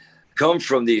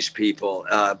these people.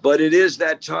 But it is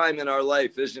that time in our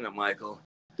life, isn't it, Michael?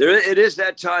 it is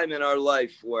that time in our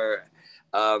life where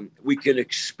we can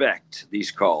expect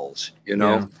these calls, you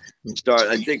know.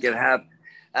 I think it happened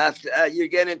after you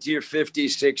get into your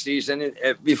 50s, 60s, and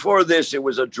before this, it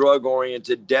was a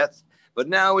drug-oriented death. But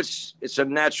now it's a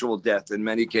natural death in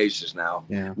many cases now,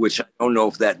 which I don't know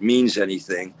if that means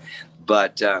anything.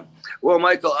 But well,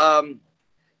 Michael,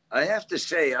 I have to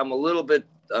say I'm a little bit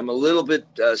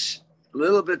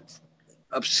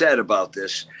upset about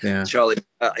this. Yeah. Charlie,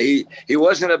 he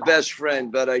wasn't a best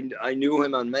friend, but I knew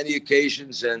him on many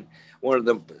occasions, and one of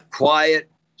them quiet.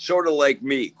 Sort of like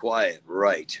me, quiet,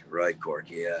 right,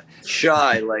 Corky. Yeah,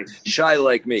 shy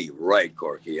like me, right,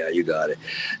 Corky. Yeah, you got it.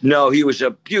 No, he was a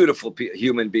beautiful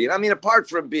human being. I mean, apart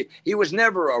from he was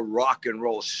never a rock and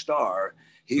roll star.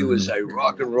 He was a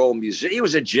rock and roll musician. He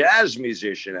was a jazz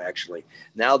musician, actually.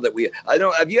 Now that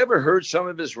have you ever heard some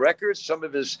of his records? Some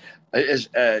of his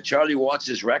Charlie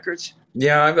Watts' records?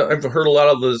 Yeah, I've heard a lot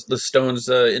of the Stones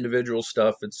individual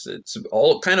stuff. It's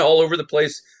all kind of all over the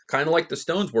place, kind of like the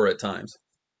Stones were at times.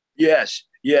 Yes,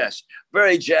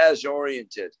 very jazz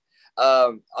oriented.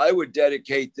 I would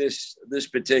dedicate this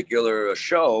particular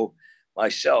show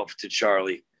myself to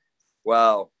Charlie.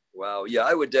 Wow. Yeah,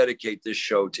 I would dedicate this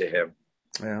show to him.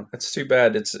 Yeah, it's too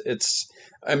bad.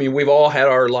 I mean, we've all had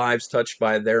our lives touched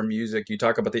by their music. You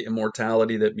talk about the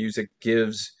immortality that music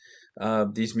gives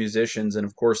these musicians, and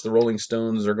of course, the Rolling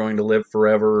Stones are going to live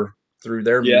forever through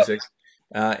their music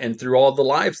and through all the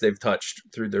lives they've touched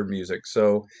through their music.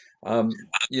 So.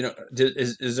 You know,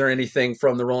 is there anything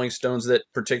from the Rolling Stones that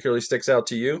particularly sticks out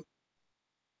to you?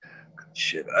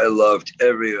 Shit, I loved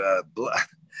every black.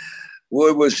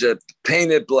 What was it?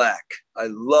 Painted Black. I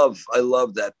love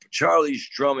that. Charlie's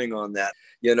drumming on that.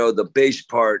 You know, the bass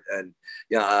part and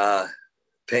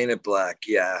Painted Black.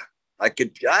 Yeah, I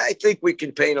think we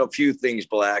can paint a few things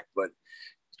black, but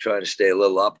try to stay a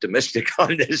little optimistic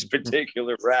on this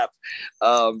particular rap.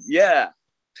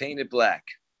 Painted Black.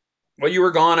 While you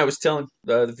were gone, I was telling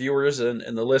the viewers and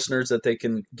the listeners that they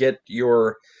can get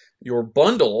your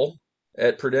bundle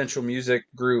at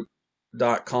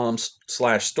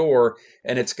prudentialmusicgroup.com/store,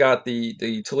 and it's got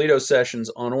the Toledo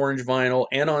sessions on orange vinyl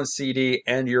and on CD,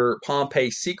 and your Pompeii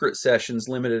Secret Sessions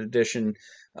limited edition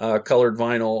colored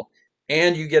vinyl,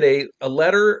 and you get a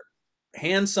letter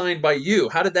hand signed by you.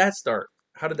 How did that start?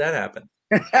 How did that happen?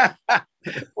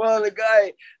 Well, the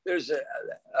guy,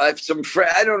 I have some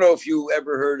friends. I don't know if you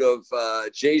ever heard of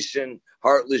Jason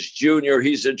Hartless Jr.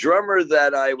 He's a drummer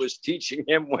that I was teaching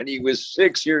him when he was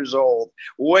 6 years old,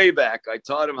 way back. I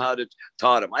taught him. I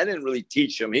didn't really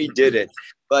teach him. He did it.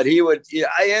 But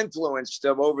I influenced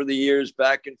him over the years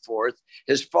back and forth.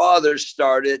 His father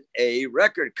started a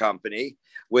record company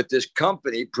with this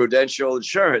company, Prudential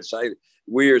Insurance.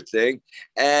 Weird thing.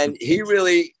 And he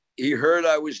heard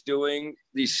I was doing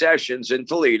these sessions in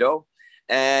Toledo,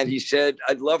 and he said,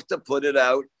 I'd love to put it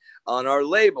out on our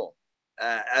label.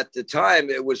 At the time,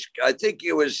 I think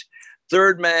it was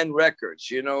Third Man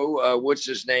Records. You know, what's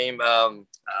his name? I'm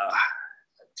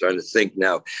trying to think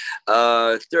now.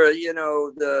 The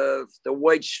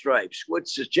White Stripes.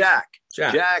 What's his Jack?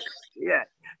 Yeah.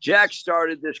 Jack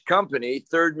started this company,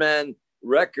 Third Man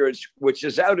Records, which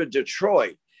is out of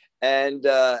Detroit. And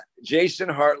Jason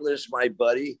Hartless, my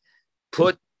buddy,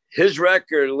 put his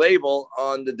record label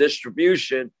on the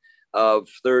distribution of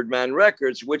Third Man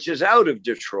Records, which is out of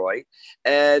Detroit.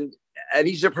 And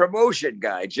he's a promotion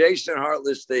guy. Jason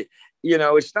Hartless,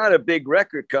 it's not a big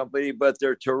record company, but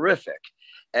they're terrific.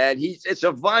 And it's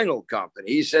a vinyl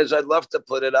company. He says, I'd love to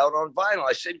put it out on vinyl.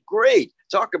 I said, great.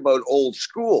 Talk about old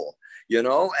school,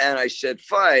 And I said,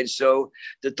 fine. So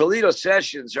the Toledo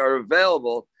sessions are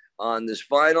available on this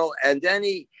vinyl. And then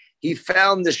he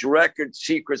found this record,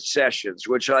 Secret Sessions,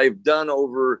 which I've done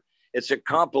it's a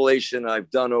compilation I've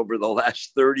done over the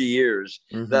last 30 years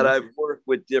that I've worked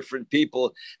with different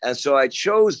people. And so I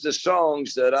chose the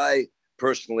songs that I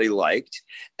personally liked.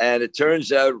 And it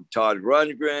turns out Todd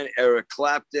Rundgren, Eric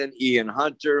Clapton, Ian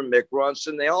Hunter, Mick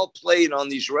Ronson, they all played on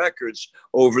these records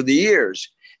over the years.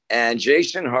 And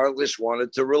Jason Hartless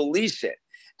wanted to release it.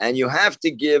 And you have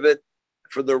to give it,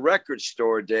 for the record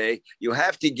store day, you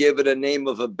have to give it a name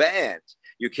of a band.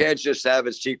 You can't just have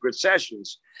it Secret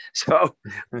Sessions. So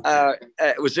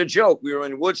it was a joke. We were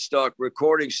in Woodstock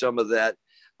recording some of that,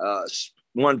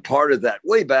 one part of that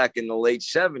way back in the late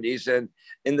 70s. And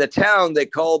in the town, they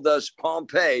called us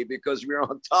Pompeii because we were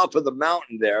on top of the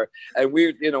mountain there. And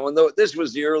this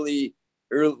was the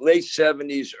late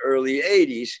 70s, early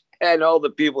 80s. And all the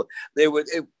people,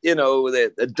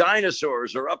 the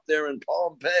dinosaurs are up there in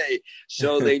Pompeii.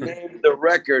 So they named the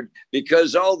record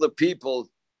because all the people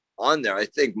on there. I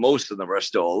think most of them are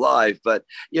still alive, but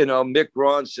Mick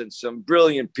Ronson, some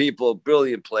brilliant people,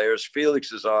 brilliant players.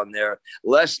 Felix is on there.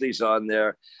 Leslie's on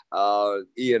there.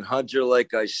 Ian Hunter,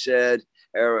 like I said,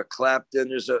 Eric Clapton.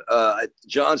 There's a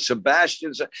John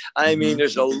Sebastian's. I mean,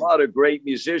 there's a lot of great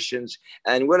musicians.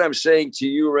 And what I'm saying to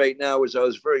you right now is I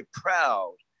was very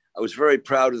proud. I was very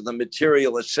proud of the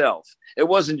material itself. It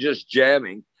wasn't just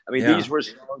jamming. I mean, these were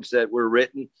songs that were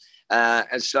written,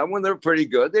 and some of them were pretty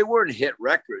good. They weren't hit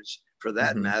records for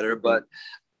that matter, but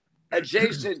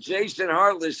Jason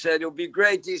Hartless said it'll be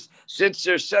great since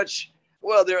they're such.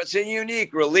 Well, it's a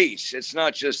unique release. It's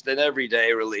not just an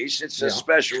everyday release. It's a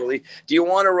special release. Do you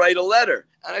want to write a letter?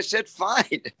 And I said,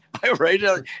 fine. I write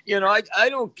a, I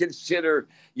don't consider,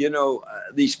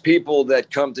 these people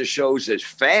that come to shows as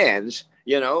fans.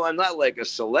 I'm not like a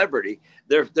celebrity.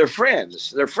 They're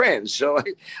friends. They're friends. So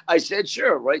I said,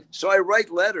 sure, right. So I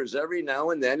write letters every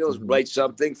now and then. He'll write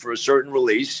something for a certain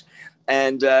release.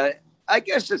 And I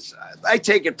guess I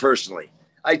take it personally.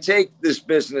 I take this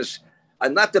business.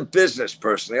 I'm not the business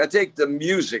personally. I take the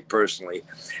music personally.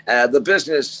 The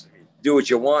business, do what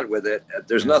you want with it.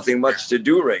 There's nothing much to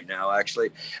do right now,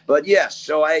 actually. But yes,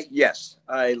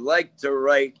 I like to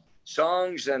write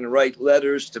songs and write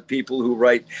letters to people who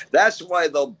write. That's why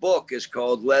the book is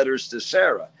called Letters to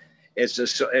Sarah.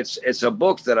 It's a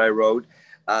book that I wrote.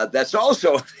 That's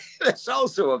also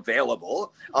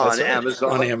available on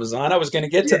Amazon. On Amazon, I was going to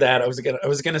get to that. I was going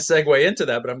to segue into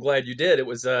that, but I'm glad you did. It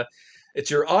was it's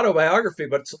your autobiography,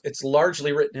 but it's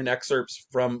largely written in excerpts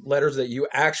from letters that you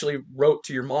actually wrote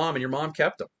to your mom, and your mom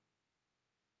kept them.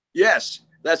 Yes,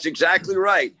 that's exactly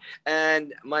right.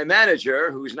 And my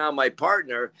manager, who's now my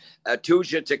partner,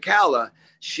 Tuija Takala,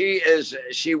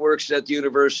 she works at the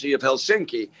University of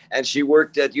Helsinki, and she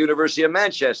worked at the University of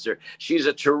Manchester. She's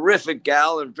a terrific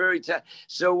gal and very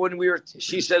so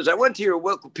she says, I went to your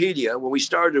Wikipedia when we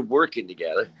started working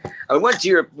together. I went to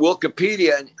your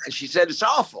Wikipedia and she said, it's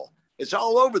awful. It's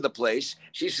all over the place.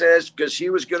 She says, because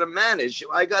she was going to manage,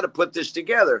 I got to put this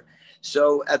together.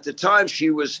 So at the time,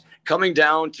 she was coming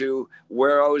down to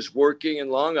where I was working in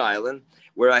Long Island,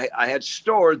 where I had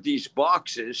stored these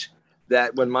boxes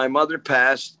that when my mother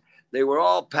passed, they were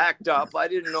all packed up. I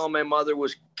didn't know my mother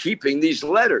was keeping these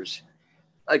letters.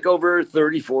 Like over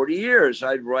 30, 40 years,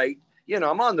 I'd write.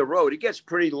 I'm on the road. It gets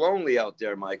pretty lonely out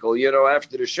there, Michael.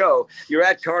 After the show, you're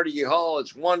at Carnegie Hall.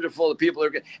 It's wonderful. The people are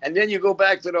good. And then you go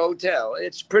back to the hotel.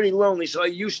 It's pretty lonely. So I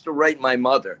used to write my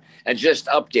mother and just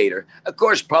update her. Of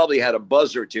course, probably had a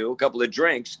buzz or two, a couple of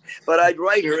drinks. But I'd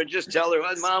write her and just tell her,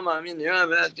 Mama,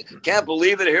 I can't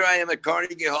believe it. Here I am at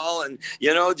Carnegie Hall. And, do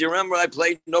you remember I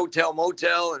played No Tell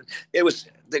Motel? And it was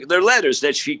their letters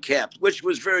that she kept, which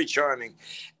was very charming.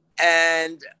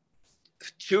 And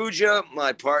Tuija,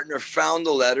 my partner, found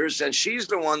the letters, and she's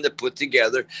the one that put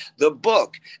together the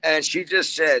book. And she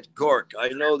just said, Cork, I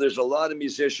know there's a lot of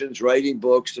musicians writing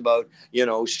books about,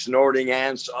 snorting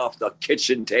ants off the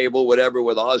kitchen table, whatever,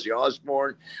 with Ozzy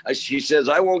Osbourne. She says,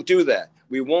 I won't do that.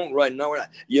 We won't write,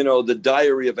 the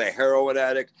diary of a heroin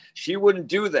addict. She wouldn't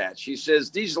do that. She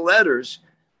says, these letters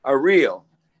are real.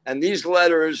 And these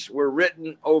letters were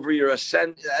written over as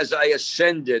I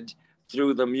ascended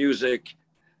through the music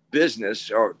business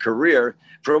or career,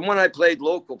 from when I played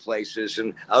local places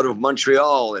and out of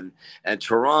Montreal and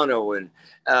Toronto. And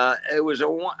it was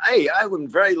I was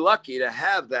very lucky to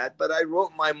have that, but I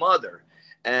wrote my mother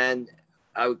and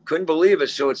I couldn't believe it.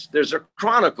 So there's a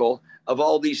chronicle of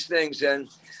all these things. And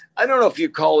I don't know if you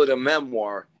call it a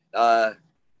memoir,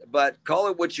 but call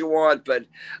it what you want. But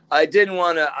I didn't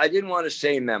want to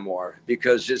say memoir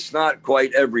because it's not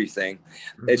quite everything.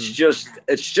 It's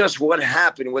just what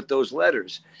happened with those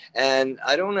letters. And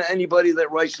I don't know anybody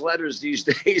that writes letters these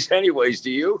days anyways.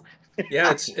 Do you?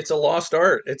 Yeah, it's a lost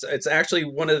art. It's actually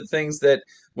one of the things that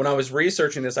when I was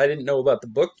researching this, I didn't know about the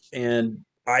book, and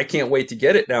I can't wait to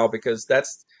get it now because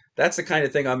that's the kind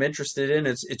of thing I'm interested in.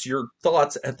 It's your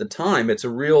thoughts at the time. It's a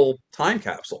real time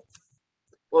capsule.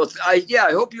 Well, I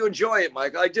hope you enjoy it,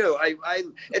 Mike. I do.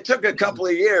 It took a couple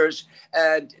of years,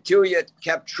 and Tuija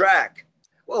kept track.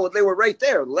 Well, they were right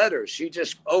there, letters. She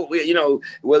just,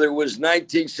 whether it was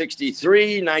 1963,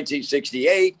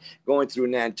 1968, going through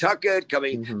Nantucket,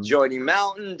 joining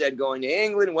Mountain, then going to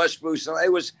England, West Bruce.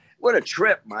 What a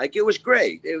trip, Mike. It was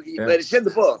great. But it's in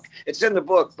the book. It's in the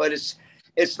book, but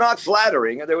it's not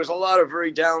flattering. There was a lot of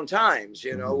very down times,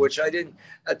 which I didn't.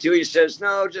 Tuija says,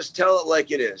 no, just tell it like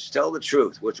it is. Tell the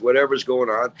truth, whatever's going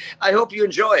on. I hope you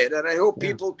enjoy it, and I hope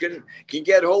people can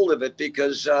get hold of it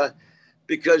because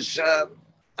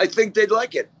I think they'd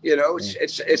like it.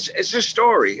 It's a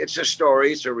story. It's a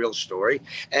story. It's a real story.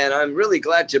 And I'm really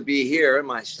glad to be here.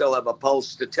 And I still have a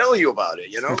pulse to tell you about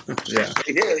it, Yeah.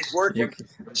 It is working. You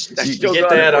can get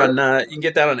that on you can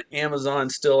get that on Amazon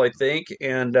still, I think.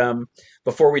 And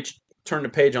before we turn the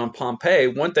page on Pompeii,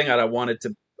 one thing that I wanted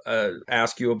to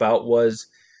ask you about was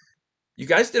you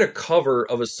guys did a cover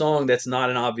of a song that's not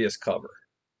an obvious cover.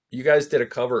 You guys did a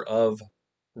cover of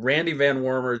Randy Van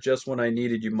Wormer, "Just When I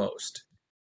Needed You Most."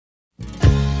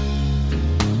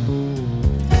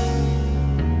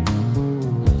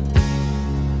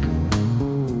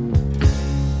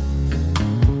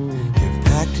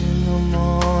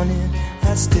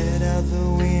 I stared out the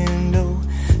window,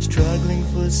 struggling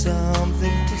for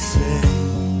something to say.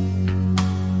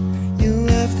 You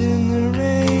left in the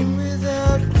rain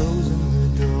without closing the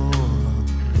door.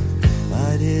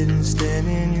 I didn't stand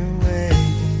in your way,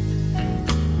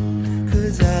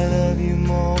 'cause I love you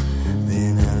more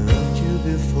than I loved you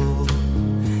before.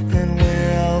 And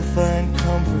where I'll find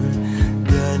comfort,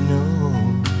 God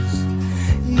knows.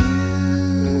 You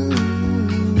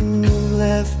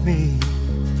left me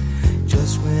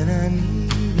just when I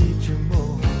needed you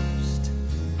most.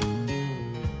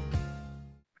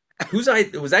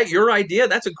 Was that your idea?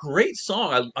 That's a great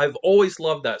song. I've always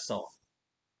loved that song.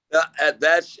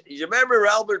 You remember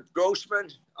Albert Grossman,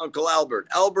 Uncle Albert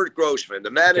Grossman,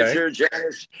 the manager, okay.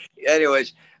 Janice.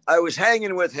 Anyways, I was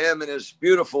hanging with him and his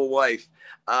beautiful wife,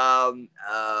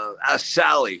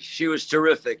 Sally. She was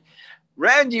terrific.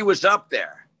 Randy was up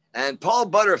there, and Paul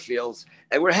Butterfield,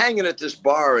 and we're hanging at this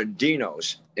bar in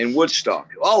Dino's in Woodstock.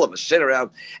 All of us sit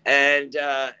around, and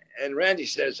Randy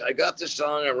says, "I got this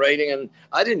song I'm writing," and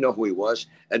I didn't know who he was.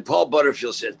 And Paul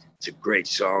Butterfield said, "It's a great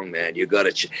song, man. You got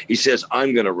to." He says,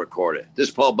 "I'm going to record it." This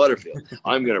is Paul Butterfield.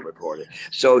 "I'm going to record it."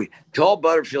 So Paul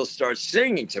Butterfield starts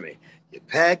singing to me. "You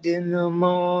packed in the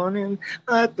morning,"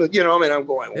 I'm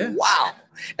going, yeah. Wow.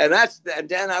 And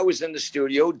then I was in the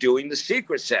studio doing the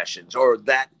secret sessions, or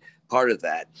that part of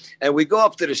that. And we go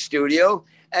up to the studio,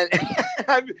 and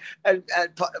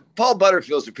Paul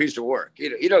Butterfield's a piece of work.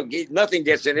 Nothing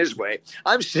gets in his way.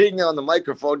 I'm sitting on the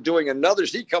microphone doing another.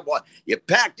 He come on. "You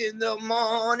packed in the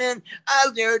morning, I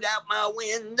stared out my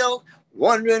window,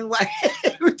 wondering why."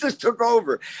 It just took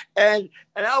over. And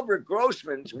Albert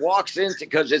Grossman walks in,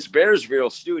 because it's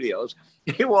Bearsville Studios.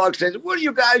 He walks in. "What are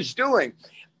you guys doing?"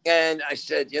 And I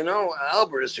said,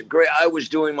 "Albert, it's I was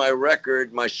doing my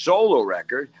record, my solo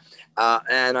record."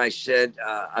 And I said,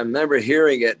 I remember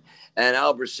hearing it. And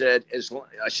Albert said,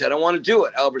 I said, "I want to do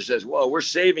it." Albert says, "Well, we're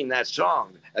saving that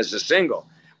song as a single.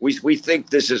 We think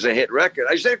this is a hit record."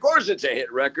 I said, "Of course it's a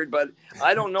hit record, but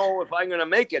I don't know if I'm going to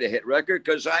make it a hit record,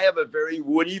 because I have a very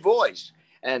woody voice.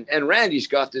 And Randy's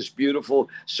got this beautiful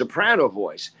soprano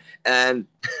voice." And,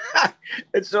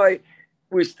 and so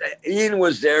Ian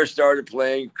was there, started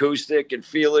playing acoustic, and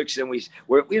Felix, and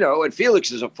and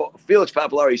Felix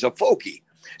Papillari, he's a folkie.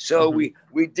 So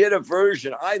we did a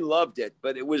version. I loved it,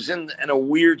 but it was in a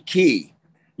weird key.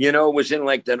 It was in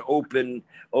like an open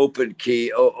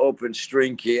key, open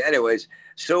string key. Anyways,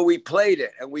 so we played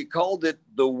it, and we called it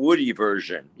the Woody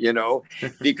version,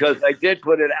 because I did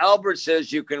put it. Albert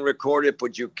says you can record it,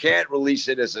 but you can't release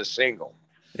it as a single.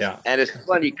 Yeah. And it's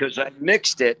funny because I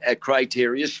mixed it at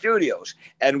Criteria Studios.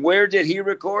 And where did he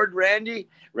record, Randy?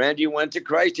 Randy went to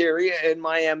Criteria in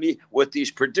Miami with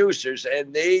these producers,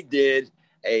 and they did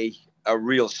a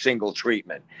real single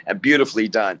treatment, and beautifully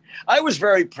done. I was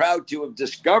very proud to have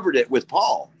discovered it with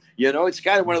Paul. It's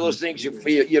kind of one of those things you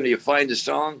feel, you find a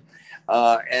song,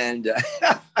 and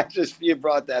you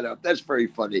brought that up. That's very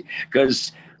funny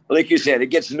because, like you said, it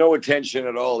gets no attention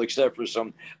at all except for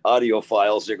some audio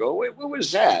files that go, "Wait, what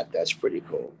was that?" That's pretty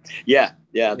cool. Yeah.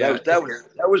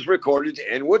 That was recorded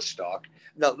in Woodstock,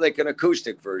 like an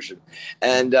acoustic version,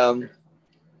 and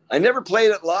I never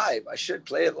played it live. I should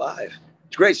play it live.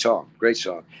 It's a great song. Great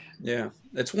song. Yeah.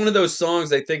 It's one of those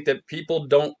songs I think that people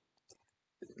don't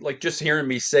like. Just hearing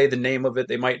me say the name of it,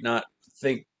 they might not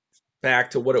think back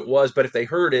to what it was, but if they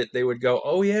heard it, they would go,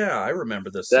 "Oh yeah, I remember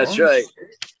this song." That's right.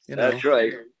 That's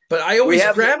right. But I always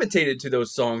gravitated to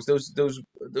those songs,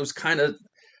 those kind of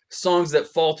songs that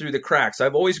fall through the cracks.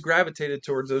 I've always gravitated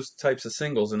towards those types of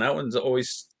singles, and that one's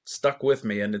always stuck with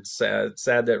me. And it's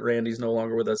sad that Randy's no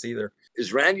longer with us either.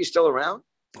 Is Randy still around?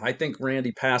 I think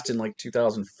Randy passed in like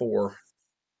 2004.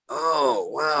 Oh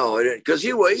wow! Because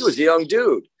he was a young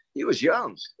dude. He was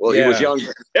young. Well, He was young.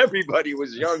 Everybody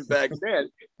was young back then.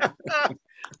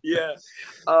 Yeah.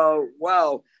 Oh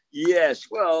wow! Yes.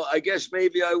 Well, I guess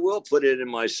maybe I will put it in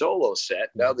my solo set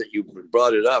now that you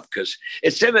brought it up, because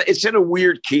it's in a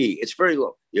weird key. It's very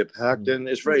low. You packed in.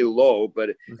 It's very low, but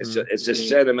it's a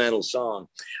sentimental song.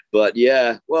 But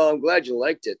yeah, well, I'm glad you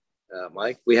liked it,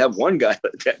 Mike. We have one guy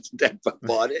that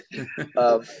bought it.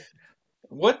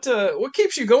 What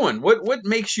keeps you going? What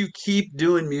makes you keep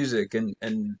doing music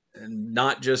and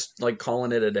not just like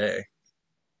calling it a day?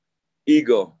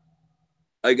 Ego.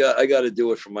 I got to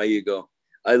do it for my ego.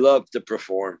 I love to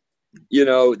perform. You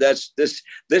know, that's this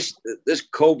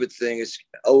COVID thing is,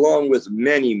 along with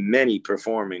many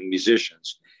performing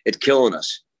musicians, it's killing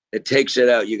us. It takes it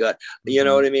out. You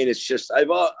know what I mean? It's just, I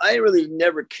really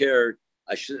never cared.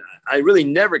 I really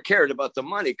never cared about the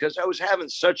money because I was having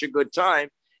such a good time.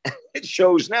 It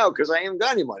shows now because I haven't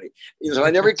got any money. You know, I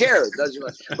never cared.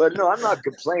 But no, I'm not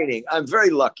complaining. I'm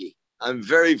very lucky. I'm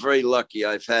very, very lucky.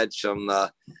 I've had some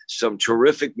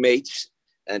terrific mates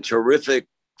and terrific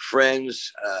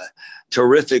friends,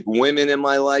 terrific women in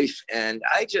my life. And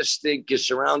I just think you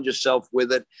surround yourself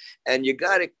with it, and you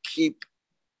got to keep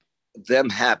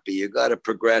them happy. You got to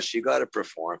progress. You got to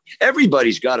perform.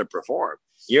 Everybody's got to perform.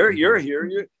 You're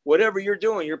here. Whatever you're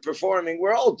doing, you're performing.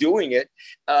 We're all doing it.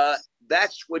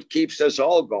 That's what keeps us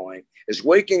all going, is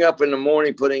waking up in the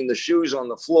morning, putting the shoes on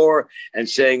the floor and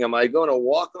saying, am I going to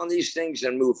walk on these things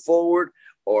and move forward,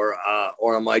 or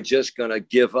am I just going to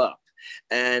give up?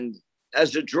 And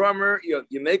as a drummer, you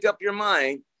make up your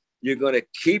mind, you're going to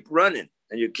keep running,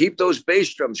 and you keep those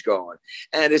bass drums going.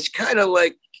 And it's kind of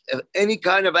like any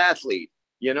kind of athlete.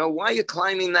 You know, why are you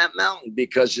climbing that mountain?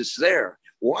 Because it's there.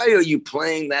 Why are you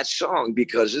playing that song?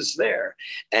 Because it's there.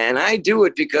 And I do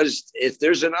it because if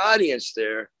there's an audience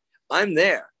there, I'm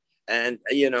there. And,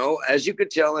 you know, as you could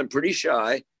tell, I'm pretty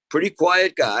shy, pretty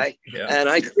quiet guy. Yeah. And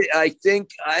I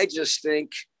just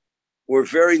think we're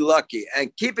very lucky.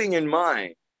 And keeping in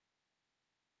mind,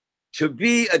 to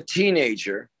be a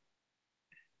teenager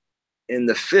in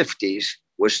the 50s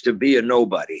was to be a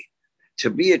nobody. To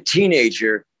be a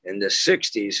teenager in the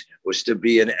 60s was to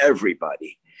be an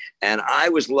everybody. And I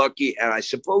was lucky, and I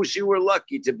suppose you were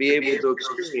lucky to be able to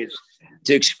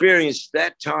experience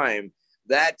that time,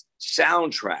 that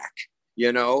soundtrack,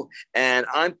 you know. And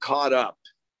I'm caught up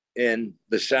in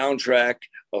the soundtrack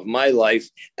of my life,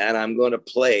 and I'm going to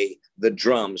play the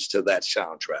drums to that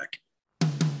soundtrack.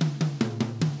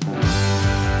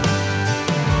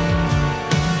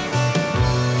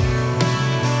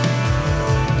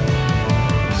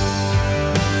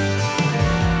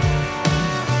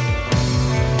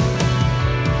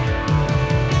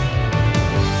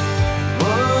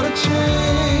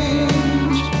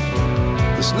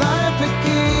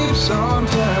 On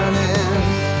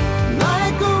turning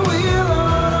like a wheel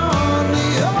on the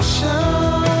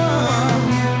ocean.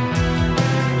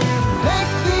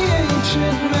 Take the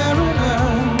ancient mariner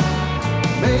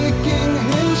making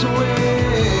his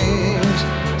waves,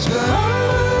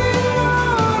 stumbling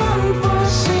on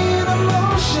unforeseen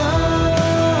emotions.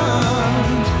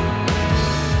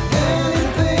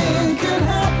 Anything can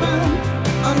happen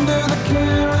under the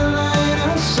Carolina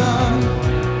sun.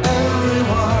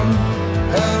 Everyone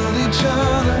held each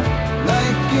other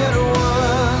like it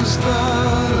was the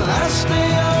last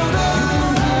day of the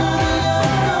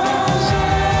angels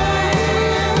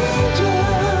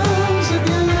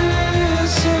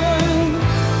glisten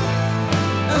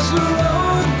as the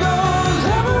road goes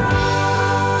ever on.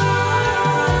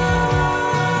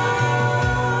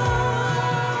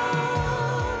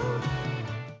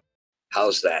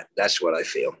 How's that? That's what I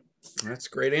feel. That's a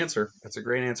great answer. That's a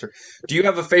great answer. Do you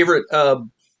have a favorite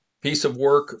piece of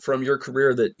work from your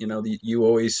career that, you know, that you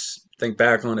always think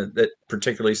back on it that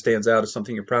particularly stands out as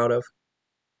something you're proud of?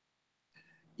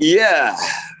 Yeah,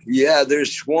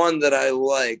 there's one that I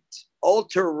liked,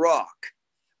 Alter Rock,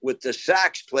 with the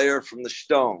sax player from the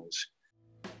Stones.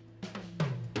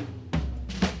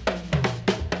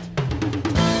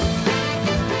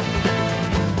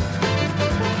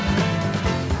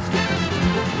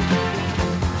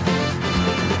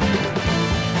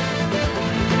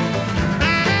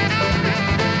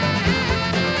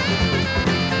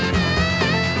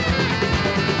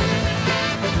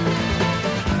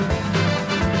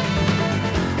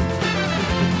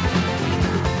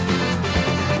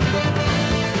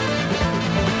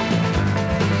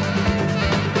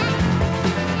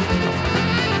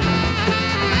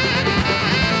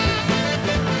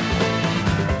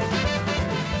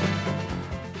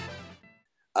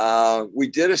 We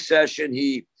did a session.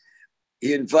 He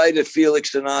invited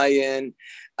Felix and I in.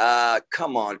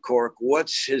 Come on, Cork.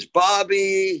 What's his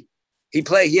Bobby?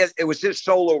 It was his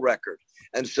solo record,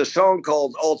 and it's a song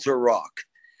called Alter Rock.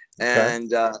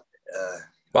 And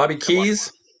Bobby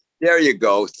Keys. There you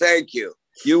go. Thank you.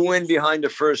 You win behind the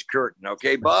first curtain.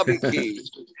 Okay. Bobby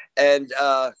Keys. And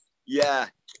yeah,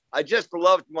 I just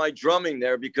loved my drumming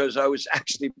there because I was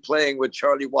actually playing with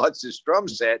Charlie Watts' drum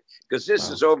set, because this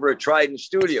is over at Trident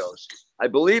Studios. I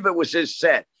believe it was his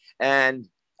set. And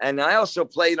I also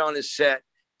played on his set,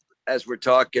 as we're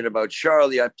talking about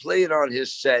Charlie, I played on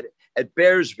his set at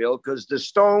Bearsville because the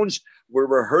Stones were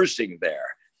rehearsing there.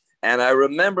 And I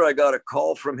remember I got a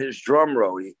call from his drum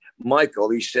roadie,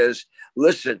 Michael. He says,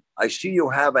 listen, I see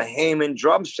you have a Heyman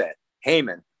drum set.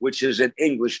 Heyman, which is an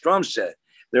English drum set.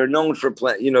 They're known for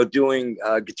doing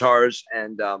guitars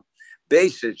and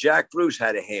basses. Jack Bruce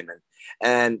had a Heyman.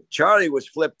 And Charlie was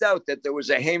flipped out that there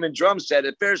was a Heyman drum set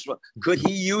at Bearsville. Could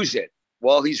he use it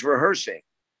while he's rehearsing?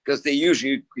 Because he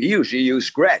usually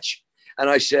use Gretsch. And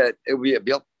I said,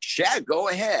 Shad, go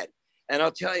ahead. And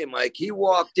I'll tell you, Mike, he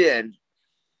walked in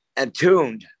and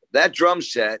tuned that drum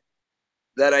set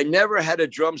that I never had a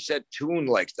drum set tuned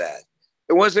like that.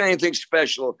 It wasn't anything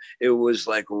special. It was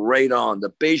like right on.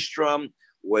 The bass drum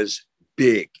was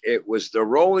big. It was the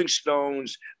Rolling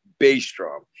Stones bass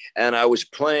drum. And I was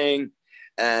playing,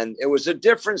 and it was a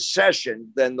different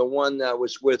session than the one that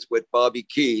was with Bobby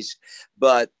Keys.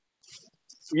 But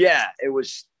yeah, it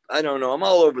was, I don't know. I'm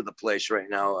all over the place right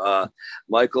now,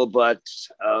 Michael, but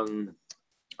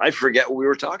I forget what we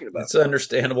were talking about. It's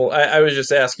understandable. I was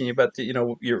just asking you about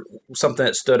your something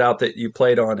that stood out that you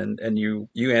played on, and you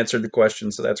answered the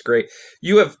question, so that's great.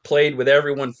 You have played with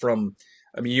everyone from,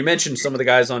 I mean, you mentioned some of the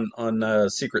guys on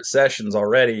Secret Sessions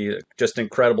already. Just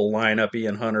incredible lineup: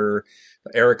 Ian Hunter,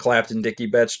 Eric Clapton, Dickie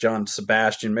Betts, John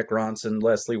Sebastian, Mick Ronson,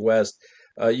 Leslie West.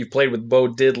 You've played with Bo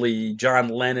Diddley, John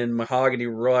Lennon, Mahogany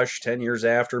Rush, 10 Years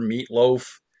After, Meatloaf.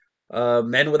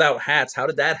 Men Without Hats. How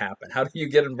did that happen? How do you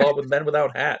get involved with Men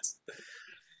Without Hats?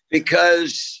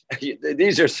 Because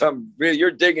these are you're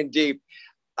digging deep.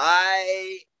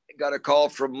 I got a call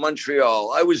from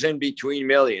Montreal. I was in between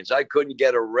millions. I couldn't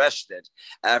get arrested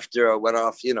after I went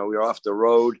off. We were off the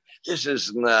road. This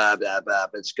is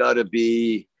it's got to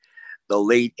be the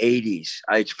late 80s.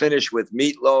 I finished with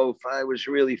Meatloaf. I was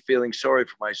really feeling sorry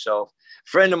for myself. A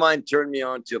friend of mine turned me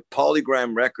on to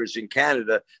Polygram Records in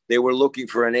Canada. They were looking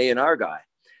for an A&R guy.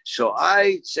 So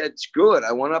I said, it's good.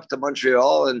 I went up to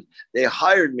Montreal and they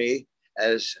hired me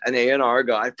as an A&R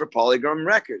guy for Polygram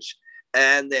Records.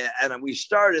 And we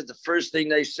started, the first thing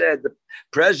they said, the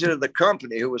president of the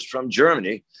company, who was from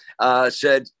Germany,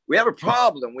 said, we have a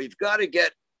problem. We've got to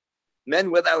get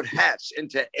Men Without Hats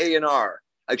into A&R.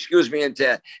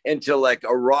 Into like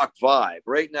a rock vibe.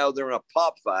 Right now they're in a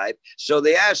pop vibe. So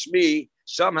they asked me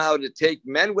somehow to take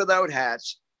Men Without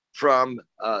Hats from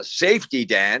safety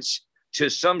dance to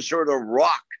some sort of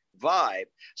rock vibe.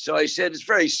 So I said, it's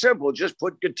very simple. Just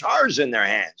put guitars in their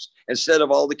hands instead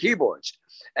of all the keyboards.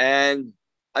 And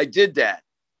I did that.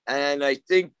 And I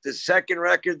think the second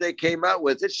record they came out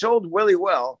with, it sold really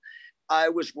well. I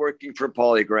was working for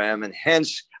Polygram, and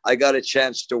hence I got a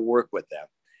chance to work with them.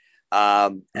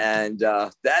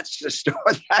 That's the story.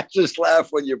 I just laugh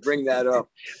when you bring that up,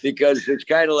 because it's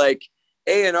kind of like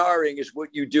A&Ring is what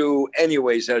you do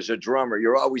anyways as a drummer.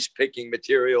 You're always picking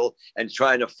material and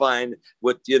trying to find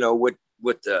what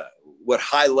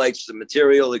highlights the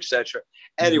material, etc.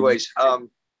 Anyways,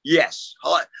 yes,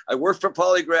 I worked for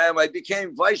Polygram. I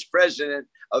became vice president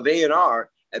of A&R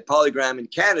at Polygram in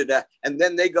Canada, and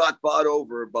then they got bought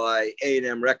over by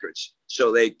A&M Records,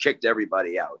 so they kicked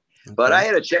everybody out. Okay. But I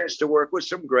had a chance to work with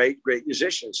some great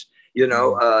musicians, and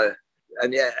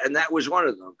that was one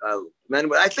of them.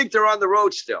 I think they're on the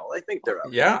road still. I think they're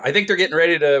out. Yeah, I think they're getting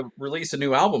ready to release a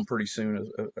new album pretty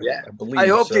soon. Yeah, I believe. I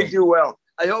hope they do well.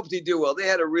 They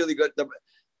had a really good.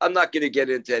 I'm not going to get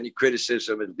into any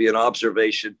criticism. It'd be an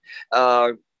observation.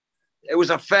 It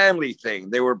was a family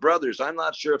thing. They were brothers. I'm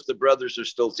not sure if the brothers are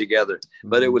still together,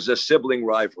 but it was a sibling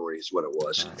rivalry is what it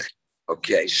was.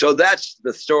 Okay, so that's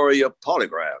the story of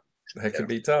Polygram. That could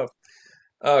be tough.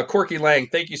 Corky Laing,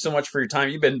 thank you so much for your time.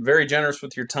 You've been very generous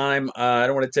with your time. I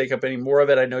don't want to take up any more of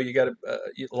it. I know you got a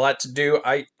lot to do.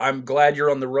 I'm glad you're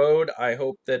on the road. I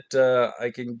hope that I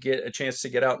can get a chance to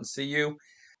get out and see you.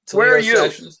 Toledo Where are you?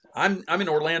 Sessions. I'm in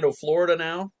Orlando, Florida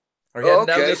now. Are you heading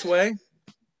down this way?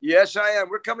 Yes, I am.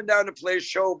 We're coming down to play a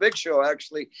big show,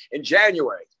 actually, in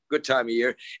January. Good time of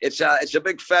year. It's a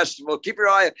big festival. Keep your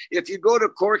eye. If you go to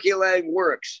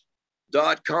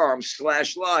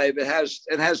CorkyLangWorks.com/live, it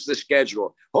has the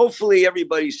schedule. Hopefully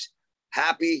everybody's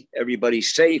happy,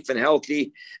 everybody's safe and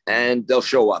healthy, and they'll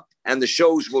show up, and the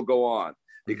shows will go on.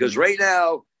 Because right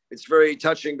now it's very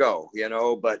touch and go,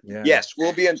 but yes,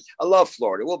 we'll be I love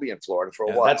Florida. We'll be in Florida for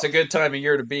a while. That's a good time of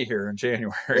year to be here in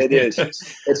January. It is.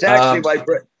 It's actually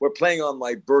we're playing on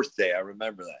my birthday. I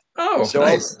remember that. Oh, so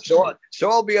nice. So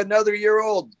I'll be another year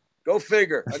old. Go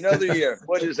figure. Another year.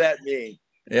 What does that mean?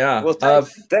 Yeah. Well,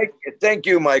 thank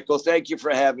you, Michael. Thank you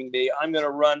for having me. I'm going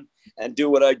to run and do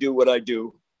what I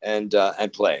do, and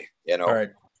play. All right.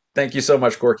 Thank you so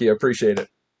much, Corky. I appreciate it.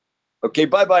 Okay.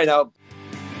 Bye now.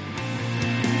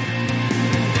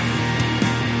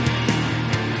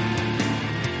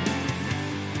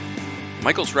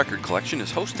 Michael's Record Collection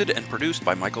is hosted and produced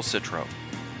by Michael Citro.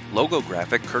 Logo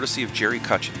graphic courtesy of Jerry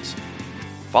Cutchins.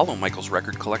 Follow Michael's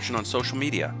Record Collection on social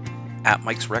media, at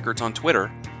Mike's Records on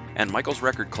Twitter, and Michael's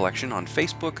Record Collection on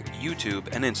Facebook,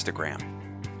 YouTube, and Instagram.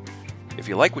 If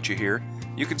you like what you hear,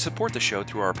 you can support the show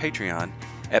through our Patreon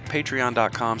at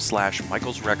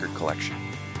patreon.com/Michael's Record Collection.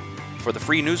 For the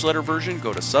free newsletter version,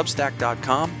 go to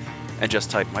substack.com and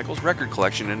just type Michael's Record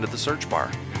Collection into the search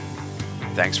bar.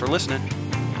 Thanks for listening.